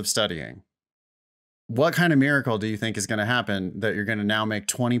 months of studying. What kind of miracle do you think is going to happen that you're going to now make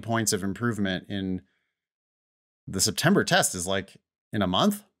 20 points of improvement in the September test is like in a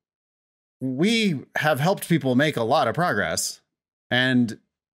month? We have helped people make a lot of progress, And,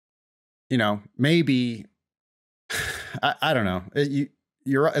 maybe, I don't know.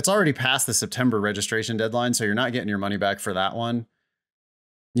 It's already past the September registration deadline, so you're not getting your money back for that one.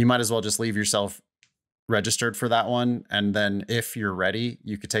 You might as well just leave yourself registered for that one. And then if you're ready,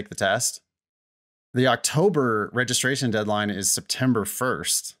 you could take the test. The October registration deadline is September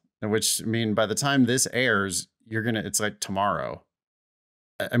 1st, which by the time this airs, it's like tomorrow.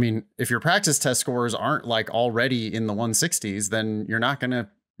 I mean, if your practice test scores aren't like already in the 160s, then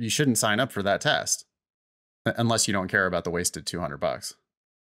you shouldn't sign up for that test unless you don't care about the wasted $200.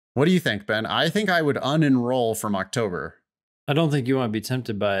 What do you think, Ben? I think I would unenroll from October. I don't think you want to be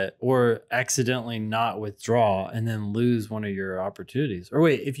tempted by it or accidentally not withdraw and then lose one of your opportunities. Or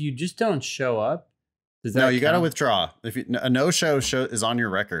wait, if you just don't show up, does that No, you got to withdraw. If a no-show is on your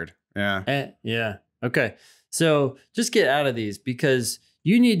record. Yeah. Yeah. Okay. So just get out of these because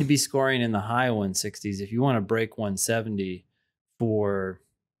you need to be scoring in the high 160s if you want to break 170 for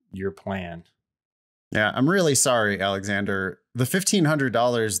your plan. Yeah, I'm really sorry, Alexander. The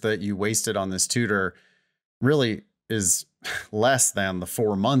 $1,500 that you wasted on this tutor really is less than the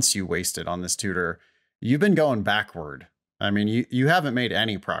 4 months you wasted on this tutor. You've been going backward. I mean, you haven't made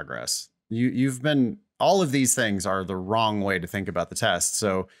any progress. All of these things are the wrong way to think about the test.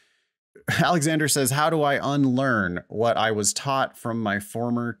 So Alexander says, how do I unlearn what I was taught from my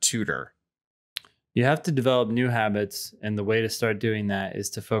former tutor? You have to develop new habits. And the way to start doing that is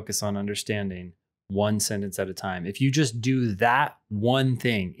to focus on understanding one sentence at a time. If you just do that one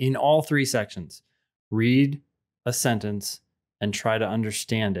thing in all 3 sections, read a sentence and try to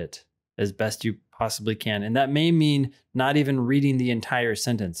understand it as best you possibly can. And that may mean not even reading the entire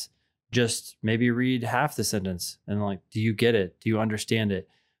sentence. Just maybe read half the sentence and do you get it? Do you understand it?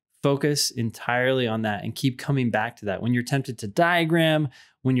 Focus entirely on that and keep coming back to that. When you're tempted to diagram,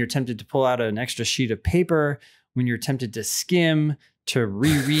 when you're tempted to pull out an extra sheet of paper, when you're tempted to skim, to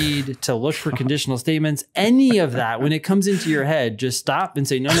reread, to look for conditional statements, any of that, when it comes into your head, just stop and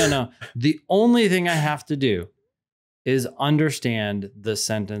say, no. The only thing I have to do is understand the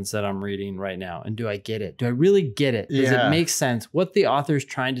sentence that I'm reading right now. And do I get it? Do I really get it? Does it make sense? What the author is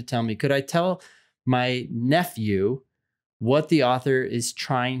trying to tell me? Could I tell my nephew what the author is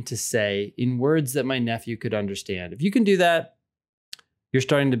trying to say in words that my nephew could understand? If you can do that, you're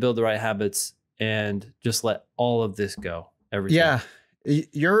starting to build the right habits and just let all of this go. Everything. Yeah.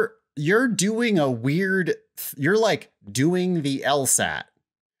 You're doing you're like doing the LSAT.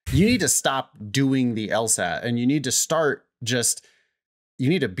 You need to stop doing the LSAT and you need to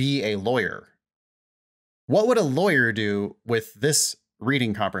be a lawyer. What would a lawyer do with this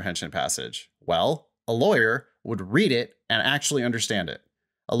reading comprehension passage? Well, a lawyer would read it and actually understand it.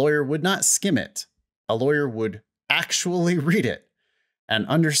 A lawyer would not skim it. A lawyer would actually read it and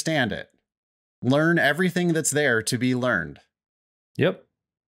understand it. Learn everything that's there to be learned. Yep.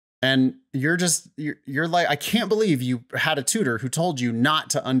 And you're like, I can't believe you had a tutor who told you not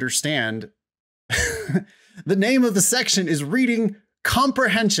to understand. The name of the section is reading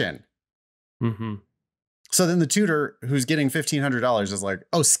comprehension. Mm-hmm. So then the tutor who's getting $1,500 is like,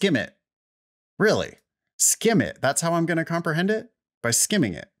 oh, skim it. Really? Skim it. That's how I'm going to comprehend it? By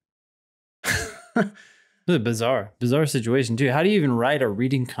skimming it. It's a bizarre situation too. How do you even write a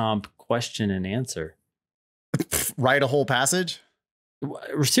reading comp question and answer? Write a whole passage?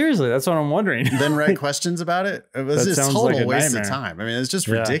 Seriously, that's what I'm wondering. Then write questions about it? It was just total waste of time. I mean, it's just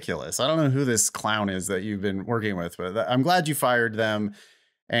ridiculous. I don't know who this clown is that you've been working with, but I'm glad you fired them.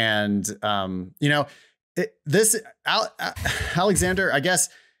 And, Alexander, I guess,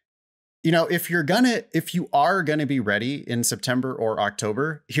 if you are going to be ready in September or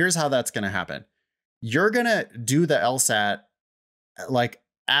October, here's how that's going to happen. You're going to do the LSAT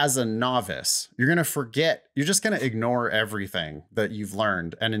as a novice. You're going to forget. You're just going to ignore everything that you've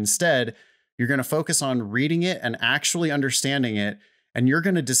learned. And instead, you're going to focus on reading it and actually understanding it. And you're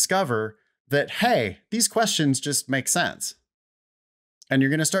going to discover that, hey, these questions just make sense. And you're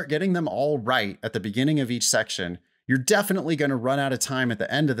going to start getting them all right at the beginning of each section. You're definitely going to run out of time at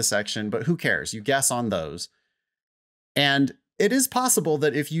the end of the section, but who cares? You guess on those. And it is possible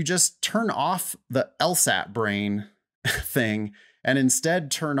that if you just turn off the LSAT brain thing and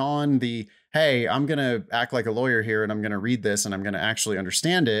instead turn on the, hey, I'm going to act like a lawyer here and I'm going to read this and I'm going to actually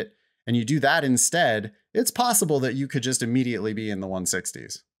understand it, and you do that instead, it's possible that you could just immediately be in the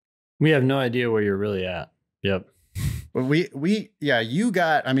 160s. We have no idea where you're really at. Yep. But you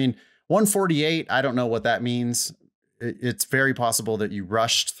got, 148. I don't know what that means. It's very possible that you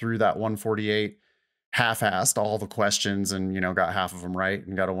rushed through that 148, half-assed all the questions and, got half of them right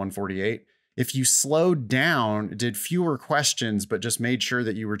and got a 148. If you slowed down, did fewer questions, but just made sure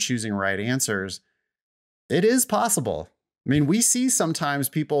that you were choosing right answers, it is possible I mean, we see sometimes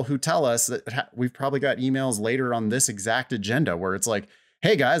people who tell us that we've probably got emails later on this exact agenda where it's like,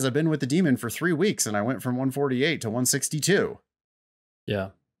 hey guys, I've been with the demon for 3 weeks and I went from 148 to 162. Yeah.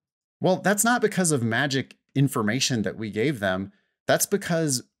 Well, that's not because of magic information that we gave them. That's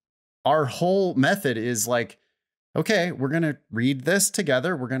because our whole method is like, okay, we're going to read this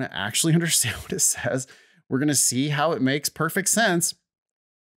together. We're going to actually understand what it says. We're going to see how it makes perfect sense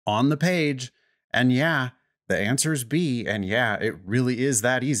on the page. And yeah, the answer is B. And yeah, it really is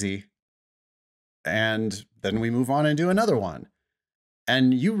that easy. And then we move on and do another one.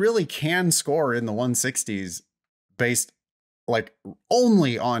 And you really can score in the 160s based like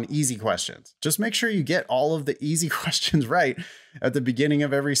only on easy questions. Just make sure you get all of the easy questions right at the beginning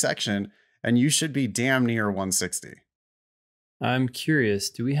of every section, and you should be damn near 160. I'm curious,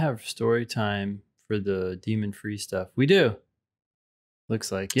 do we have story time for the demon free stuff? We do.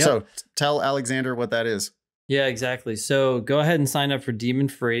 Looks like. Yep. So tell Alexander what that is. Yeah, exactly. So go ahead and sign up for demon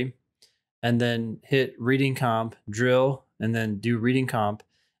free and then hit reading comp, drill, and then do reading comp.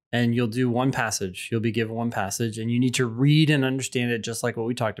 And you'll do one passage. You'll be given one passage and you need to read and understand it just like what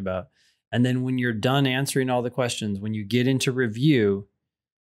we talked about. And then when you're done answering all the questions, when you get into review,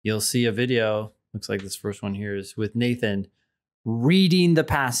 you'll see a video. Looks like this first one here is with Nathan reading the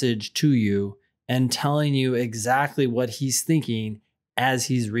passage to you and telling you exactly what he's thinking as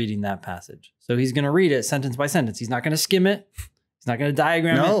he's reading that passage. So he's going to read it sentence by sentence. He's not going to skim it. He's not going to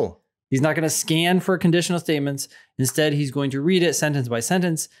diagram it. He's not going to scan for conditional statements. Instead, he's going to read it sentence by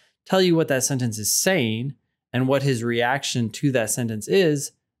sentence, tell you what that sentence is saying and what his reaction to that sentence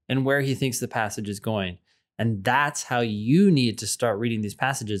is and where he thinks the passage is going. And that's how you need to start reading these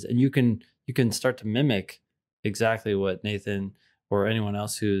passages. And you can start to mimic exactly what Nathan or anyone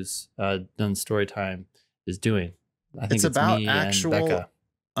else who's done story time is doing. I think it's about actual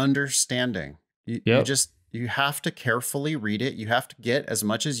understanding. You have to carefully read it. You have to get as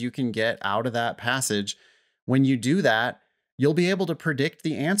much as you can get out of that passage. When you do that, you'll be able to predict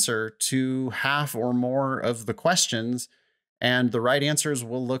the answer to half or more of the questions. And the right answers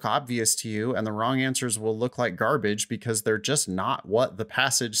will look obvious to you and the wrong answers will look like garbage because they're just not what the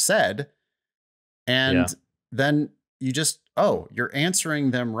passage said. And then you just, you're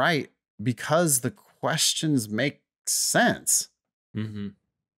answering them right because the questions make sense. Mm-hmm.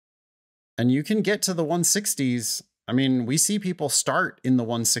 And you can get to the 160s. I mean, we see people start in the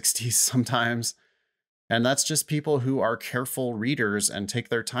 160s sometimes. And that's just people who are careful readers and take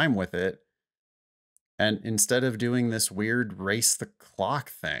their time with it. And instead of doing this weird race the clock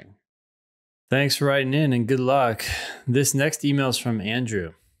thing. Thanks for writing in and good luck. This next email is from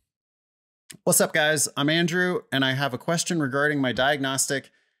Andrew. What's up, guys? I'm Andrew, and I have a question regarding my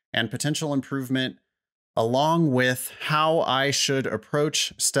diagnostic and potential improvement, along with how I should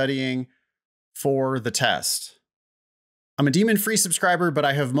approach studying for the test. I'm a demon-free subscriber, but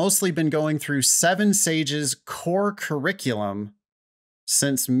I have mostly been going through 7 Sage's core curriculum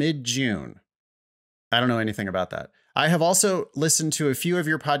since mid-June. I don't know anything about that. I have also listened to a few of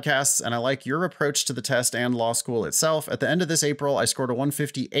your podcasts, and I like your approach to the test and law school itself. At the end of this April, I scored a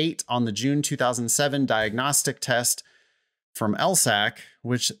 158 on the June 2007 diagnostic test from LSAC,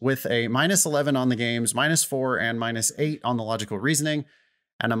 which with a -11 on the games, -4 and -8 on the logical reasoning,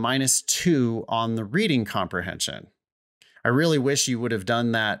 and a -2 on the reading comprehension. I really wish you would have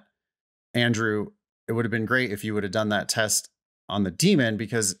done that, Andrew. It would have been great if you would have done that test on the demon,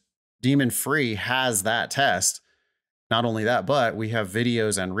 because demon free has that test. Not only that, but we have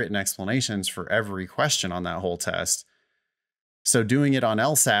videos and written explanations for every question on that whole test. So doing it on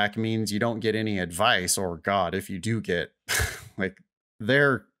LSAC means you don't get any advice, or God, if you do get like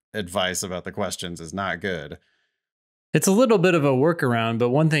their advice about the questions is not good. It's a little bit of a workaround, but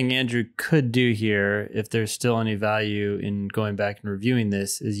one thing Andrew could do here, if there's still any value in going back and reviewing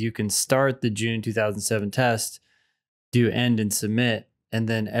this, is you can start the June 2007 test, do end and submit, and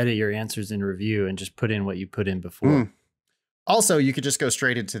then edit your answers in review and just put in what you put in before. Also, you could just go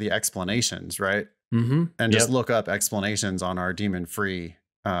straight into the explanations, right? Mm-hmm. And just look up explanations on our demon free.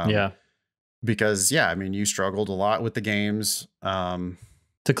 Because, I mean, you struggled a lot with the games.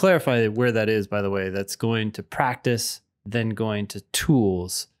 To clarify where that is, by the way, that's going to practice, then going to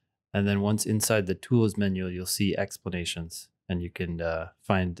tools. And then once inside the tools menu, you'll see explanations, and you can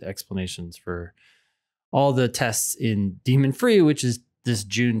find explanations for all the tests in demon free, which is this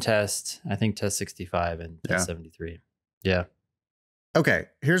June test, I think test 65 and test 73. Yeah. Okay.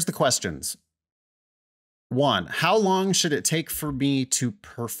 Here's the questions. 1, how long should it take for me to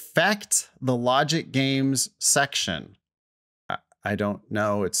perfect the logic games section? I don't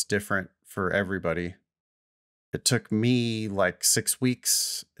know. It's different for everybody. It took me like 6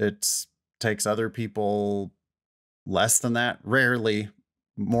 weeks. It takes other people less than that, rarely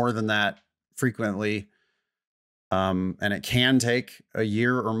more than that, frequently. And it can take a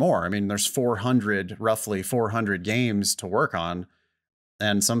year or more. I mean, there's roughly 400 games to work on.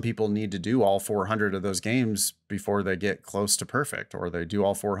 And some people need to do all 400 of those games before they get close to perfect, or they do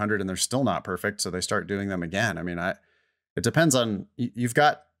all 400 and they're still not perfect. So they start doing them again. I mean, it depends on, you've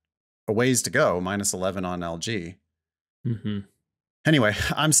got a ways to go, minus 11 on LG. Mm-hmm. Anyway,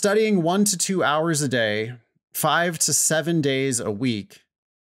 I'm studying 1 to 2 hours a day, 5 to 7 days a week.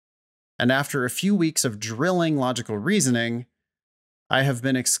 And after a few weeks of drilling logical reasoning, I have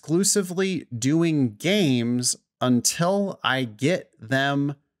been exclusively doing games until I get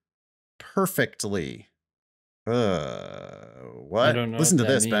them perfectly. What? I don't know. Listen to what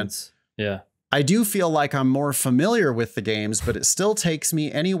that this, means. Ben. Yeah. I do feel like I'm more familiar with the games, but it still takes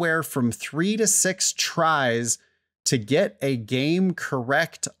me anywhere from 3 to 6 tries to get a game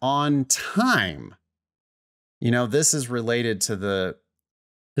correct on time. You know, this is related to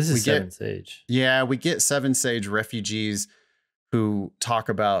This is Seven Sage. Yeah, we get Seven Sage refugees who talk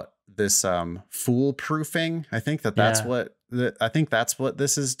about this foolproofing. I think that's what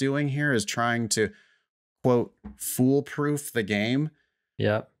this is doing here, is trying to, quote, foolproof the game.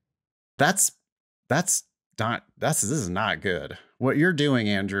 Yeah. This is not good. What you're doing,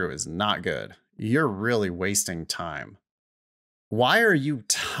 Andrew, is not good. You're really wasting time. Why are you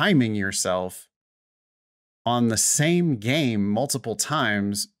timing yourself on the same game multiple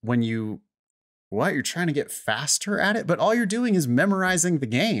times when you're trying to get faster at it, but all you're doing is memorizing the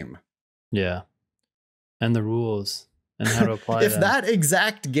game. Yeah. And the rules and how to apply If that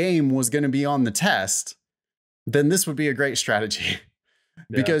exact game was going to be on the test, then this would be a great strategy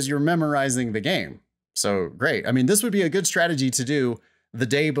because you're memorizing the game. So great. I mean, this would be a good strategy to do the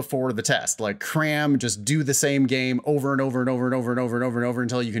day before the test, like cram, just do the same game over and over and over and over and over and over and over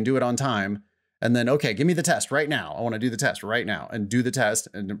until you can do it on time. And then, okay, give me the test right now. I want to do the test right now, and do the test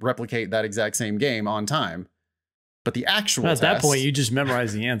and replicate that exact same game on time. But the actual at that point, you just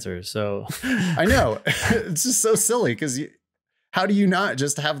memorize the answer. So I know it's just so silly, because how do you not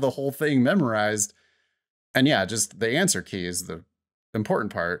just have the whole thing memorized? And yeah, just the answer key is the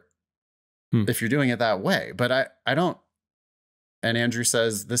important part if you're doing it that way. But I don't. And Andrew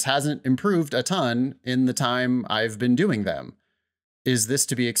says, this hasn't improved a ton in the time I've been doing them. Is this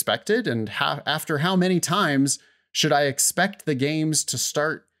to be expected? And after how many times should I expect the games to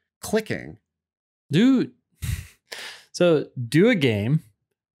start clicking? Dude. So do a game,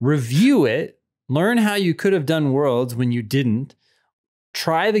 review it, learn how you could have done worlds when you didn't.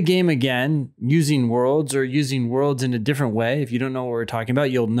 Try the game again using worlds, or using worlds in a different way. If you don't know what we're talking about,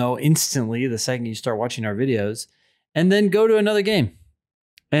 you'll know instantly the second you start watching our videos. And then go to another game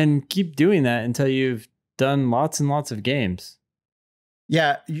and keep doing that until you've done lots and lots of games.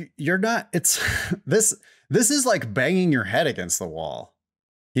 Yeah, you're not, it's this is like banging your head against the wall.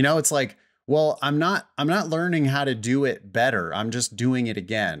 You know, it's like, well, I'm not learning how to do it better. I'm just doing it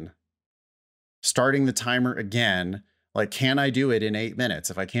again. Starting the timer again. Like, can I do it in 8 minutes?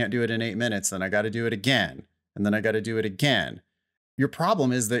 If I can't do it in 8 minutes, then I got to do it again. And then I got to do it again. Your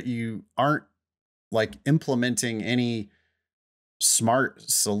problem is that you aren't like implementing any smart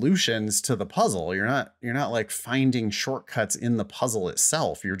solutions to the puzzle. You're not like finding shortcuts in the puzzle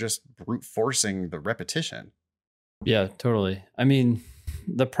itself. You're just brute forcing the repetition. Yeah, totally. I mean,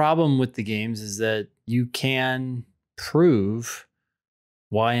 the problem with the games is that you can prove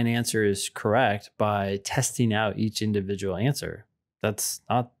why an answer is correct by testing out each individual answer. That's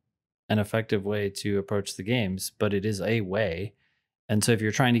not an effective way to approach the games, but it is a way. And so if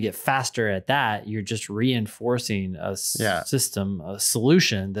you're trying to get faster at that, you're just reinforcing a system, a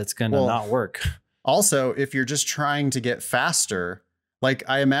solution that's going to not work. Also, if you're just trying to get faster, like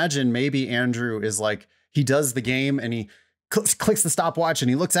I imagine maybe Andrew is like, he does the game and he clicks the stopwatch and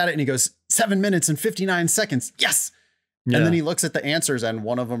he looks at it and he goes 7 minutes and 59 seconds. Yes. Yeah. And then he looks at the answers and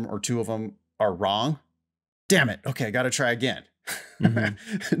one of them or two of them are wrong. Damn it. Okay. Got to try again.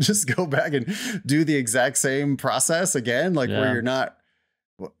 Mm-hmm. Just go back and do the exact same process again. Like where you're not,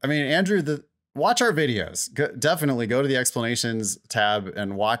 I mean, Andrew, watch our videos. Definitely go to the explanations tab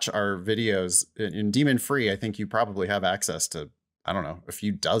and watch our videos in Demon Free. I think you probably have access to, I don't know, a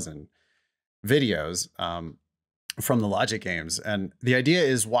few dozen videos from the logic games. And the idea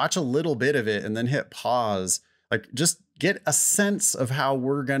is watch a little bit of it and then hit pause. Like just get a sense of how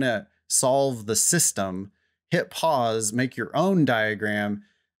we're going to solve the system. Hit pause, make your own diagram,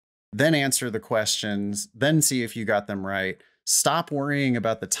 then answer the questions, then see if you got them right. Stop worrying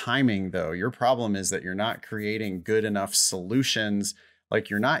about the timing, though. Your problem is that you're not creating good enough solutions. Like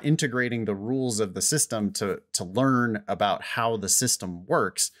you're not integrating the rules of the system to learn about how the system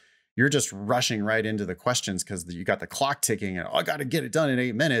works. you're just rushing right into the questions because you got the clock ticking and I got to get it done in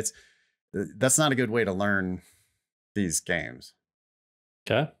 8 minutes. That's not a good way to learn these games.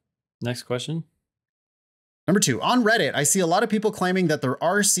 Okay. Next question. Number 2, on Reddit, I see a lot of people claiming that their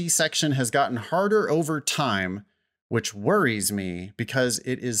RC section has gotten harder over time, which worries me because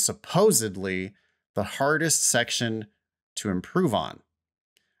it is supposedly the hardest section to improve on.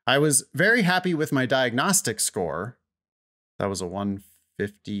 I was very happy with my diagnostic score. That was a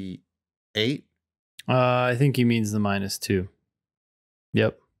 158. I think he means the -2.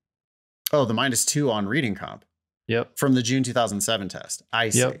 Yep. Oh, the -2 on reading comp. Yep. From the June 2007 test. I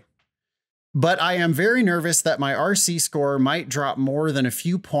see. Yep. But I am very nervous that my RC score might drop more than a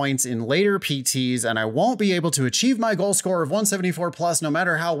few points in later PTs, and I won't be able to achieve my goal score of 174 plus no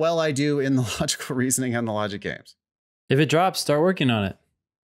matter how well I do in the logical reasoning and the logic games. If it drops, start working on it.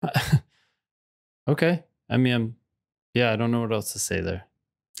 Okay. I mean, I don't know what else to say there.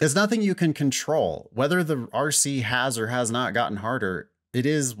 There's nothing you can control. Whether the RC has or has not gotten harder, it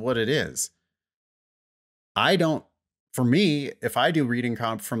is what it is. For me, if I do reading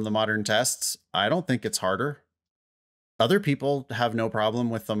comp from the modern tests, I don't think it's harder. Other people have no problem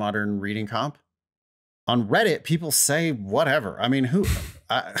with the modern reading comp. On Reddit, people say whatever. I mean,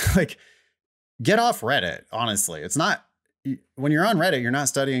 get off Reddit, honestly. It's not, when you're on Reddit, you're not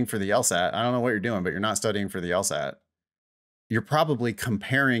studying for the LSAT. I don't know what you're doing, but you're not studying for the LSAT. You're probably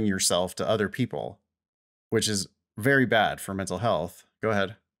comparing yourself to other people, which is very bad for mental health. Go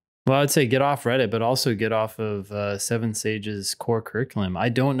ahead. Well, I'd say get off Reddit, but also get off of Seven Sage's core curriculum. I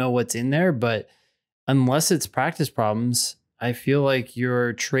don't know what's in there, but unless it's practice problems, I feel like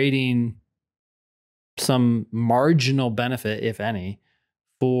you're trading some marginal benefit, if any,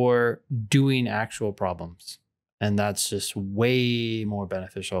 for doing actual problems. And that's just way more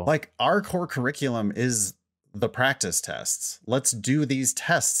beneficial. Like our core curriculum is the practice tests. Let's do these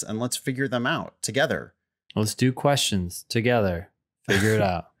tests and let's figure them out together. Let's do questions together. Figure it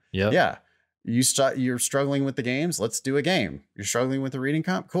out. Yep. Yeah. You're struggling with the games. Let's do a game. You're struggling with the reading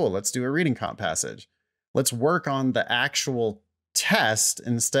comp. Cool. Let's do a reading comp passage. Let's work on the actual test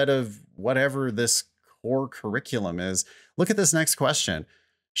instead of whatever this core curriculum is. Look at this next question.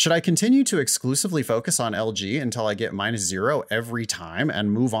 Should I continue to exclusively focus on LG until I get -0 every time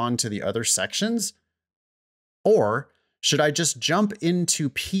and move on to the other sections? Or should I just jump into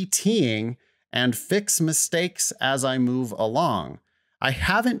PTing and fix mistakes as I move along? I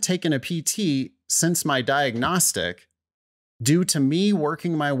haven't taken a PT since my diagnostic due to me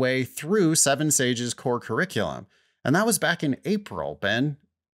working my way through Seven Sage's core curriculum. And that was back in April, Ben.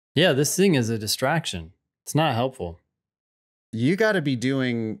 Yeah, this thing is a distraction. It's not helpful. You got to be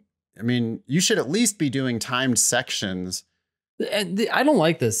doing, you should at least be doing timed sections. And I don't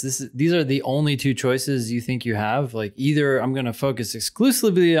like this. These are the only two choices you think you have. Like either I'm going to focus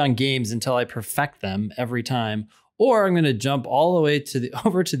exclusively on games until I perfect them every time, or I'm going to jump all the way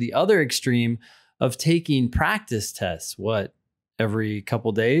over to the other extreme of taking practice tests. Every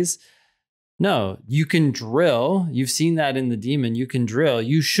couple days? No, you can drill. You've seen that in the Demon. You can drill.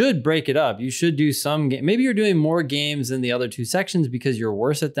 You should break it up. You should do some game. Maybe you're doing more games than the other two sections because you're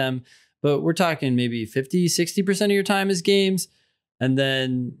worse at them. But we're talking maybe 50, 60% of your time is games, and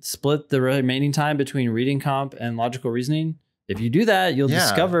then split the remaining time between reading comp and logical reasoning. If you do that, you'll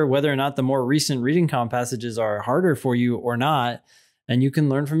discover whether or not the more recent reading comp passages are harder for you or not, and you can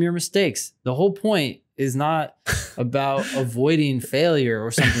learn from your mistakes. The whole point is not about avoiding failure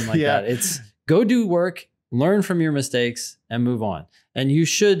or something like that. It's go do work, learn from your mistakes, and move on. And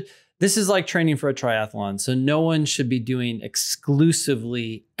this is like training for a triathlon. So no one should be doing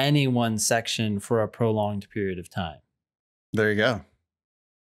exclusively any one section for a prolonged period of time. There you go.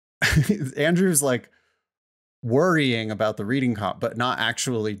 Andrew's like worrying about the reading comp, but not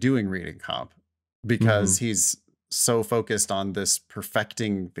actually doing reading comp because he's so focused on this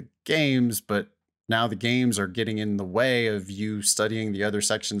perfecting the games, but now the games are getting in the way of you studying the other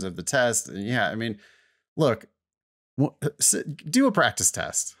sections of the test. And look, do a practice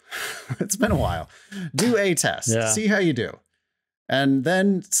test. It's been a while. Do a test. See how you do. And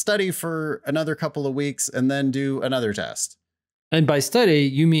then study for another couple of weeks and then do another test. And by study,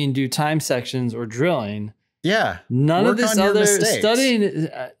 you mean do time sections or drilling. Yeah. None of this other studying.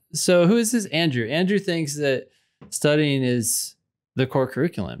 So who is this? Andrew. Andrew thinks that studying is the core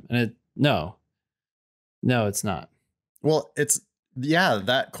curriculum. And no, it's not. Well,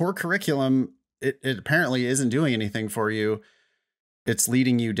 that core curriculum, it apparently isn't doing anything for you. It's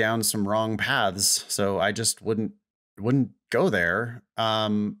leading you down some wrong paths. So I just wouldn't go there.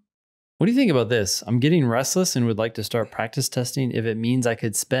 What do you think about this? I'm getting restless and would like to start practice testing if it means I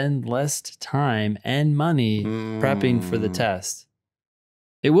could spend less time and money prepping for the test.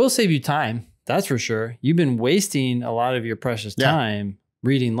 It will save you time. That's for sure. You've been wasting a lot of your precious time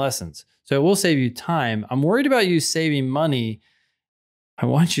reading lessons. So it will save you time. I'm worried about you saving money. I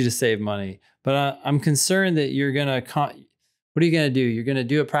want you to save money, but I'm concerned that you're going to, what are you going to do? You're going to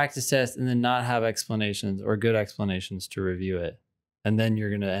do a practice test and then not have explanations or good explanations to review it. And then you're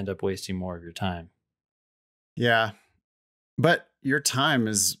going to end up wasting more of your time. Yeah. But your time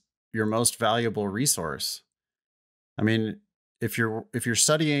is your most valuable resource. I mean, if you're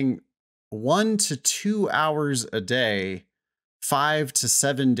studying 1 to 2 hours a day, 5 to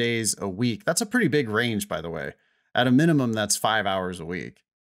 7 days a week, that's a pretty big range, by the way. At a minimum, that's 5 hours a week.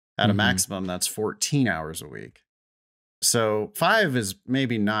 At a maximum, that's 14 hours a week. So 5 is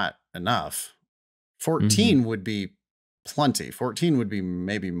maybe not enough. 14 would be plenty. 14 would be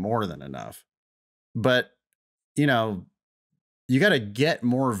maybe more than enough. But, you know, you got to get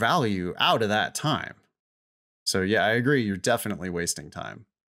more value out of that time. So yeah, I agree. You're definitely wasting time.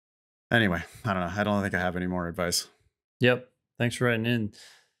 Anyway, I don't know. I don't think I have any more advice. Yep. Thanks for writing in.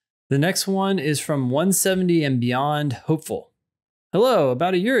 The next one is from 170 and Beyond Hopeful. Hello.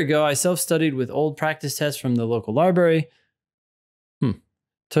 About a year ago, I self-studied with old practice tests from the local library.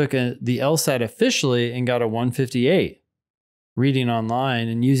 Took the LSAT officially and got a 158. Reading online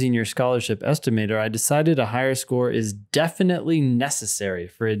and using your scholarship estimator, I decided a higher score is definitely necessary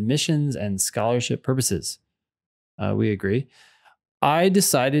for admissions and scholarship purposes. We agree. I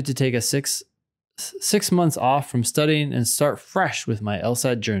decided to take a six months off from studying and start fresh with my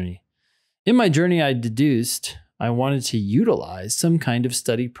LSAT journey. In my journey, I deduced I wanted to utilize some kind of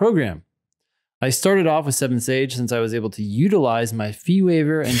study program. I started off with 7 Sage since I was able to utilize my fee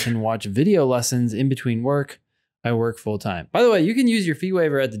waiver and can watch video lessons in between work. I work full time. By the way, you can use your fee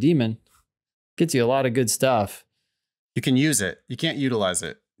waiver at the Demon. Gets you a lot of good stuff. You can use it. You can't utilize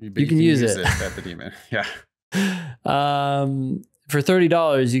it. You can use it at the Demon. Yeah. For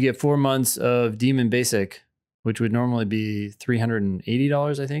 $30, you get 4 months of Demon Basic, which would normally be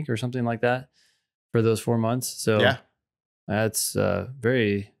 $380, I think, or something like that for those 4 months. So yeah, that's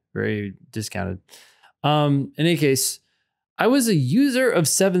very, very discounted. In any case, I was a user of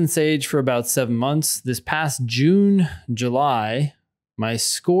 7 Sage for about 7 months. This past June, July, my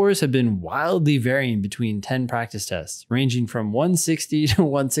scores have been wildly varying between 10 practice tests, ranging from 160 to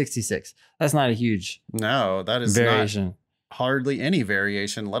 166. That's not a huge that is variation. Not hardly any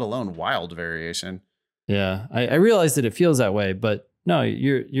variation, let alone wild variation. Yeah, I realize that it feels that way, but no,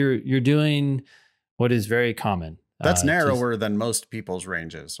 you're doing what is very common. That's narrower than most people's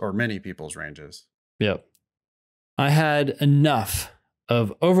ranges or many people's ranges. Yep. I had enough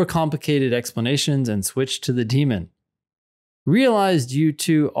of overcomplicated explanations and switched to the Demon. Realized you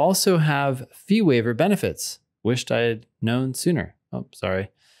two also have fee waiver benefits. Wished I had known sooner. Oh, sorry.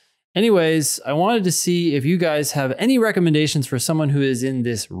 Anyways, I wanted to see if you guys have any recommendations for someone who is in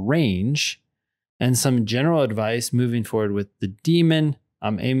this range and some general advice moving forward with the Demon.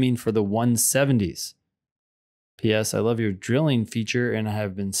 I'm aiming for the 170s. P.S. I love your drilling feature and I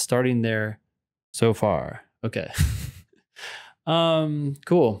have been starting there so far. Okay.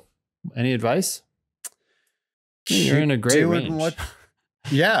 Cool. Any advice? You're in a great range.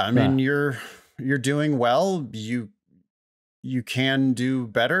 Yeah, I mean, you're doing well. You can do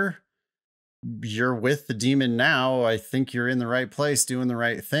better. You're with the Demon now. I think you're in the right place, doing the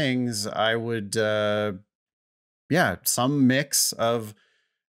right things. I would, some mix of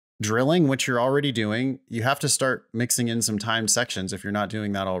drilling, which you're already doing. You have to start mixing in some timed sections. If you're not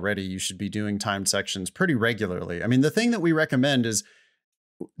doing that already, you should be doing timed sections pretty regularly. I mean, the thing that we recommend is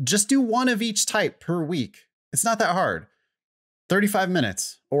just do one of each type per week. It's not that hard. 35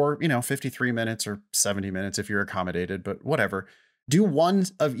 minutes or, 53 minutes or 70 minutes if you're accommodated, but whatever. Do one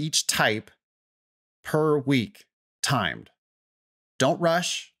of each type per week, timed. Don't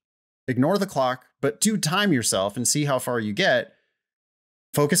rush, ignore the clock, but do time yourself and see how far you get.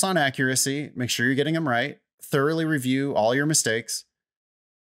 Focus on accuracy, make sure you're getting them right, thoroughly review all your mistakes.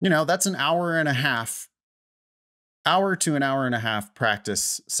 That's an hour to an hour and a half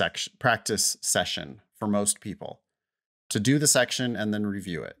practice session for most people to do the section and then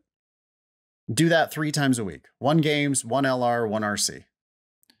review it. Do that 3 times a week. 1 games, 1 LR, 1 RC.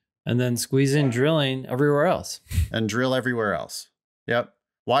 And then squeeze in drilling everywhere else. And drill everywhere else. Yep.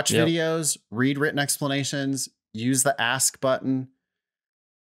 Watch videos, read written explanations, use the ask button.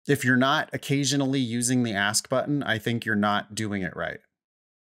 If you're not occasionally using the ask button, I think you're not doing it right.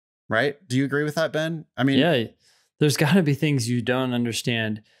 Right? Do you agree with that, Ben? I mean, yeah, there's got to be things you don't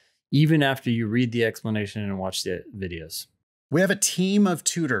understand even after you read the explanation and watch the videos. We have a team of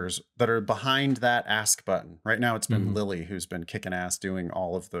tutors that are behind that ask button. Right now, it's been Lily who's been kicking ass doing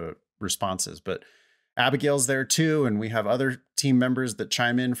all of the responses. But Abigail's there too. And we have other team members that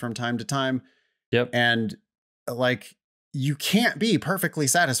chime in from time to time. Yep. And like, you can't be perfectly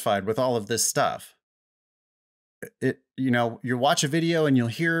satisfied with all of this stuff. You watch a video and you'll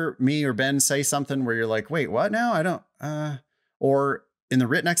hear me or Ben say something where you're like, wait, what now? I don't, or in the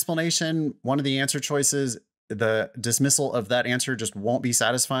written explanation, one of the answer choices, the dismissal of that answer just won't be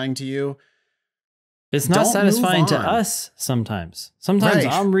satisfying to you. It's not satisfying to us sometimes. Sometimes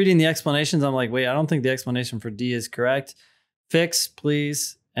Right. I'm reading the explanations. I'm like, wait, I don't think the explanation for D is correct. Fix,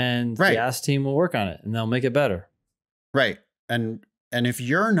 please. And Right. the Ask team will work on it and they'll make it better. Right. And if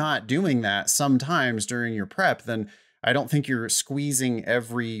you're not doing that sometimes during your prep, then I don't think you're squeezing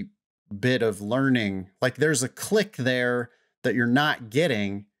every bit of learning. Like there's a click there that you're not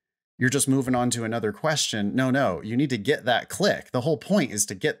getting. You're just moving on to another question. No, you need to get that click. The whole point is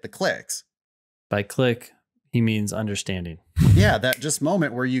to get the clicks. By click, he means understanding. Yeah, that just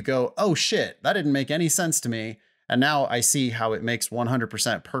moment where you go, oh shit, that didn't make any sense to me. And now I see how it makes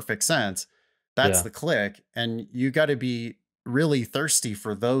 100% perfect sense. That's the click. And you got to be really thirsty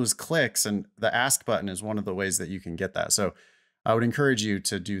for those clicks. And the ask button is one of the ways that you can get that. So I would encourage you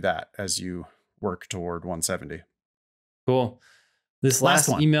to do that as you work toward 170. Cool. This last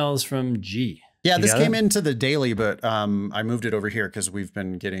email is from G. Yeah, this came into the daily, but I moved it over here because we've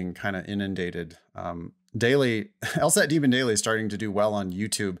been getting kind of inundated. Daily, LSAT Demon Daily is starting to do well on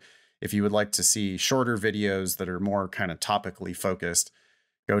YouTube. If you would like to see shorter videos that are more kind of topically focused,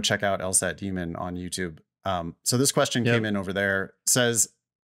 go check out LSAT Demon on YouTube. So this question came in over there. It says,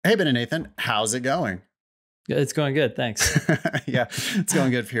 hey, Ben and Nathan, how's it going? It's going good. Thanks. Yeah, it's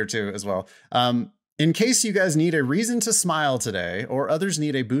going good here too as well. In case you guys need a reason to smile today, or others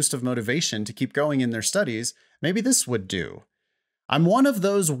need a boost of motivation to keep going in their studies, maybe this would do. I'm one of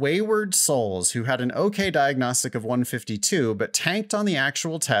those wayward souls who had an okay diagnostic of 152, but tanked on the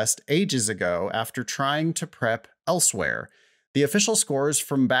actual test ages ago after trying to prep elsewhere. The official scores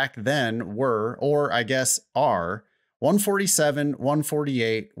from back then were, or I guess are, 147,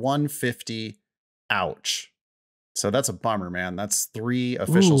 148, 150. Ouch. So that's a bummer, man. That's 3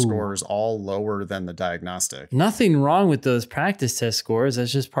 official scores, all lower than the diagnostic. Nothing wrong with those practice test scores.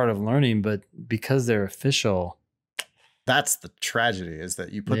 That's just part of learning. But because they're official, that's the tragedy, is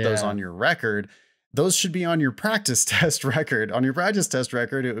that you put those on your record. Those should be on your practice test record. On your practice test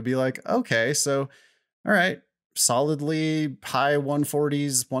record, it would be like, okay, so, all right, solidly high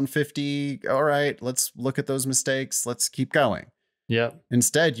 140s, 150. All right, let's look at those mistakes. Let's keep going. Yeah.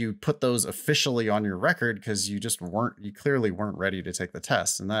 Instead, you put those officially on your record because you clearly weren't ready to take the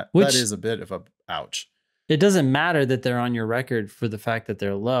test. And that is a bit of a ouch. It doesn't matter that they're on your record for the fact that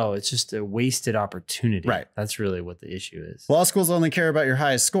they're low. It's just a wasted opportunity. Right. That's really what the issue is. Law schools only care about your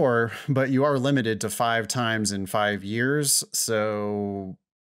highest score, but you are limited to 5 times in 5 years. So,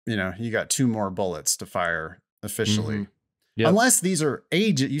 you got 2 more bullets to fire officially. Mm-hmm. Yep. Unless these are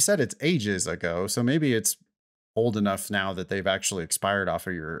you said it's ages ago. So maybe it's old enough now that they've actually expired off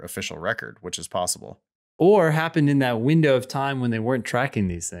of your official record, which is possible. Or happened in that window of time when they weren't tracking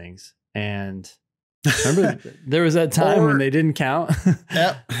these things. And remember, there was that time when they didn't count.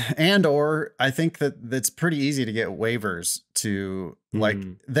 Yep. And or I think that it's pretty easy to get waivers to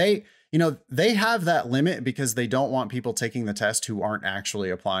they have that limit because they don't want people taking the test who aren't actually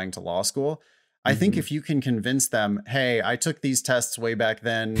applying to law school. I think if you can convince them, hey, I took these tests way back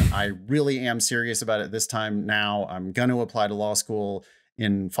then. I really am serious about it this time now. I'm going to apply to law school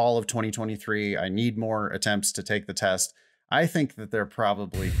in fall of 2023. I need more attempts to take the test. I think that they're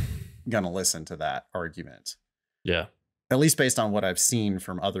probably going to listen to that argument. Yeah. At least based on what I've seen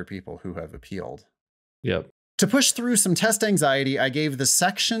from other people who have appealed. Yep. To push through some test anxiety, I gave the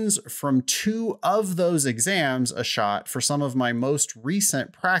sections from 2 of those exams a shot for some of my most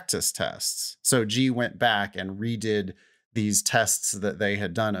recent practice tests. So G went back and redid these tests that they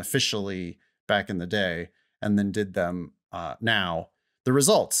had done officially back in the day and then did them now. The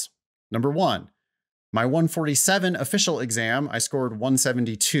results. Number 1, my 147 official exam, I scored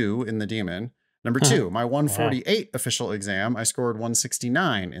 172 in the Demon. Number 2, my 148 official exam, I scored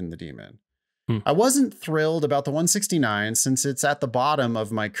 169 in the Demon. I wasn't thrilled about the 169 since it's at the bottom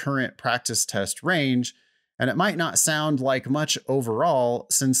of my current practice test range, and it might not sound like much overall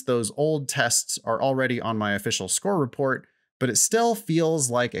since those old tests are already on my official score report, but it still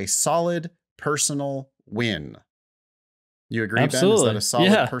feels like a solid personal win. You agree, Absolutely. Ben? Is that a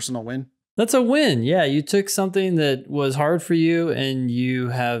solid personal win? That's a win. Yeah, you took something that was hard for you and you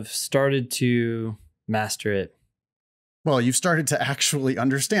have started to master it. Well, you've started to actually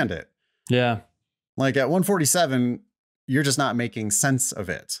understand it. Yeah. Like at 147, you're just not making sense of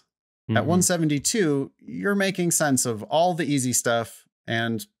it. At 172, you're making sense of all the easy stuff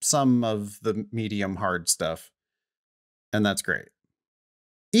and some of the medium hard stuff. And that's great.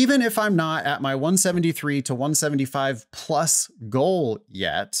 Even if I'm not at my 173 to 175 plus goal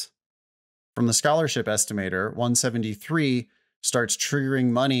yet, from the scholarship estimator, 173 starts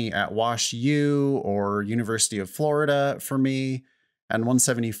triggering money at Wash U or University of Florida for me, and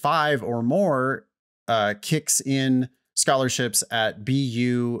 175 or more kicks in scholarships at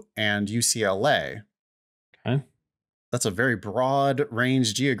BU and UCLA. Okay. That's a very broad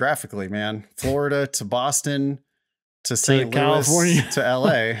range geographically, man. Florida to Boston to St. Louis to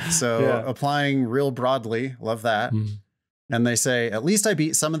LA. So applying real broadly. Love that. And they say, at least I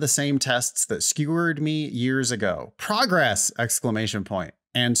beat some of the same tests that skewered me years ago. Progress! Exclamation point.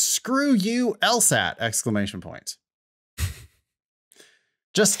 And screw you, LSAT! Exclamation point.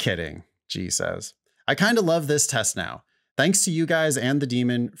 Just kidding, G says. I kind of love this test now. Thanks to you guys and the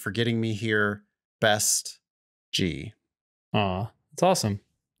demon for getting me here. Best, G. Aw, that's awesome.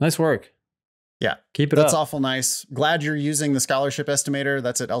 Nice work. Yeah. Keep it up. That's awful nice. Glad you're using the scholarship estimator.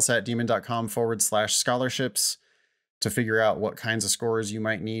 That's at lsatdemon.com/scholarships to figure out what kinds of scores you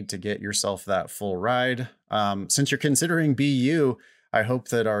might need to get yourself that full ride. Since you're considering BU, I hope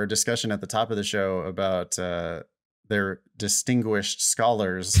that our discussion at the top of the show about their distinguished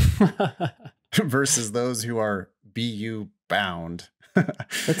scholars versus those who are BU bound.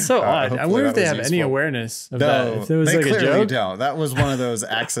 That's so odd. I wonder if they have any awareness of that. If it was they like clearly a joke. don't. That was one of those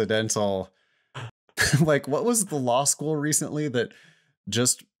accidental. Like, what was the law school recently that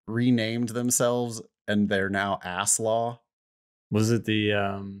just renamed themselves and they're now ass law? Was it the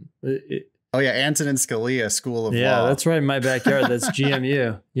oh yeah, Antonin Scalia School of Law. Yeah, that's right in my backyard. That's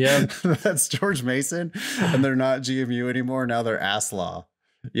GMU. Yeah. That's George Mason. And they're not GMU anymore. Now they're ass law.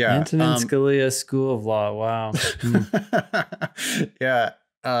 Yeah. Antonin Scalia School of Law. Wow. Yeah.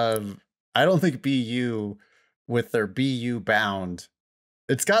 I don't think BU with their BU bound.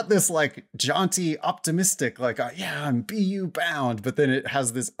 It's got this like jaunty, optimistic, like, yeah, I'm BU bound. But then it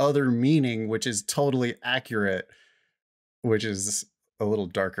has this other meaning, which is totally accurate, which is a little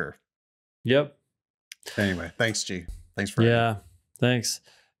darker. Yep. Anyway, thanks, G. Thanks for thanks.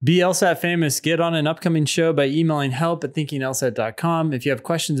 Be LSAT famous. Get on an upcoming show by emailing help@thinkinglsat.com. If you have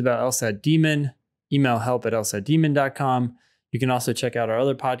questions about LSAT Demon, email help@lsatdemon.com. You can also check out our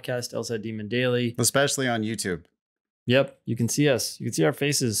other podcast, LSAT Demon Daily. Especially on YouTube. Yep, you can see us. You can see our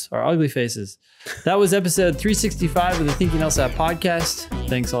faces, our ugly faces. That was episode 365 of the Thinking LSAT podcast.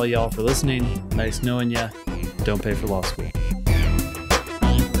 Thanks all y'all for listening. Nice knowing ya. Don't pay for law school.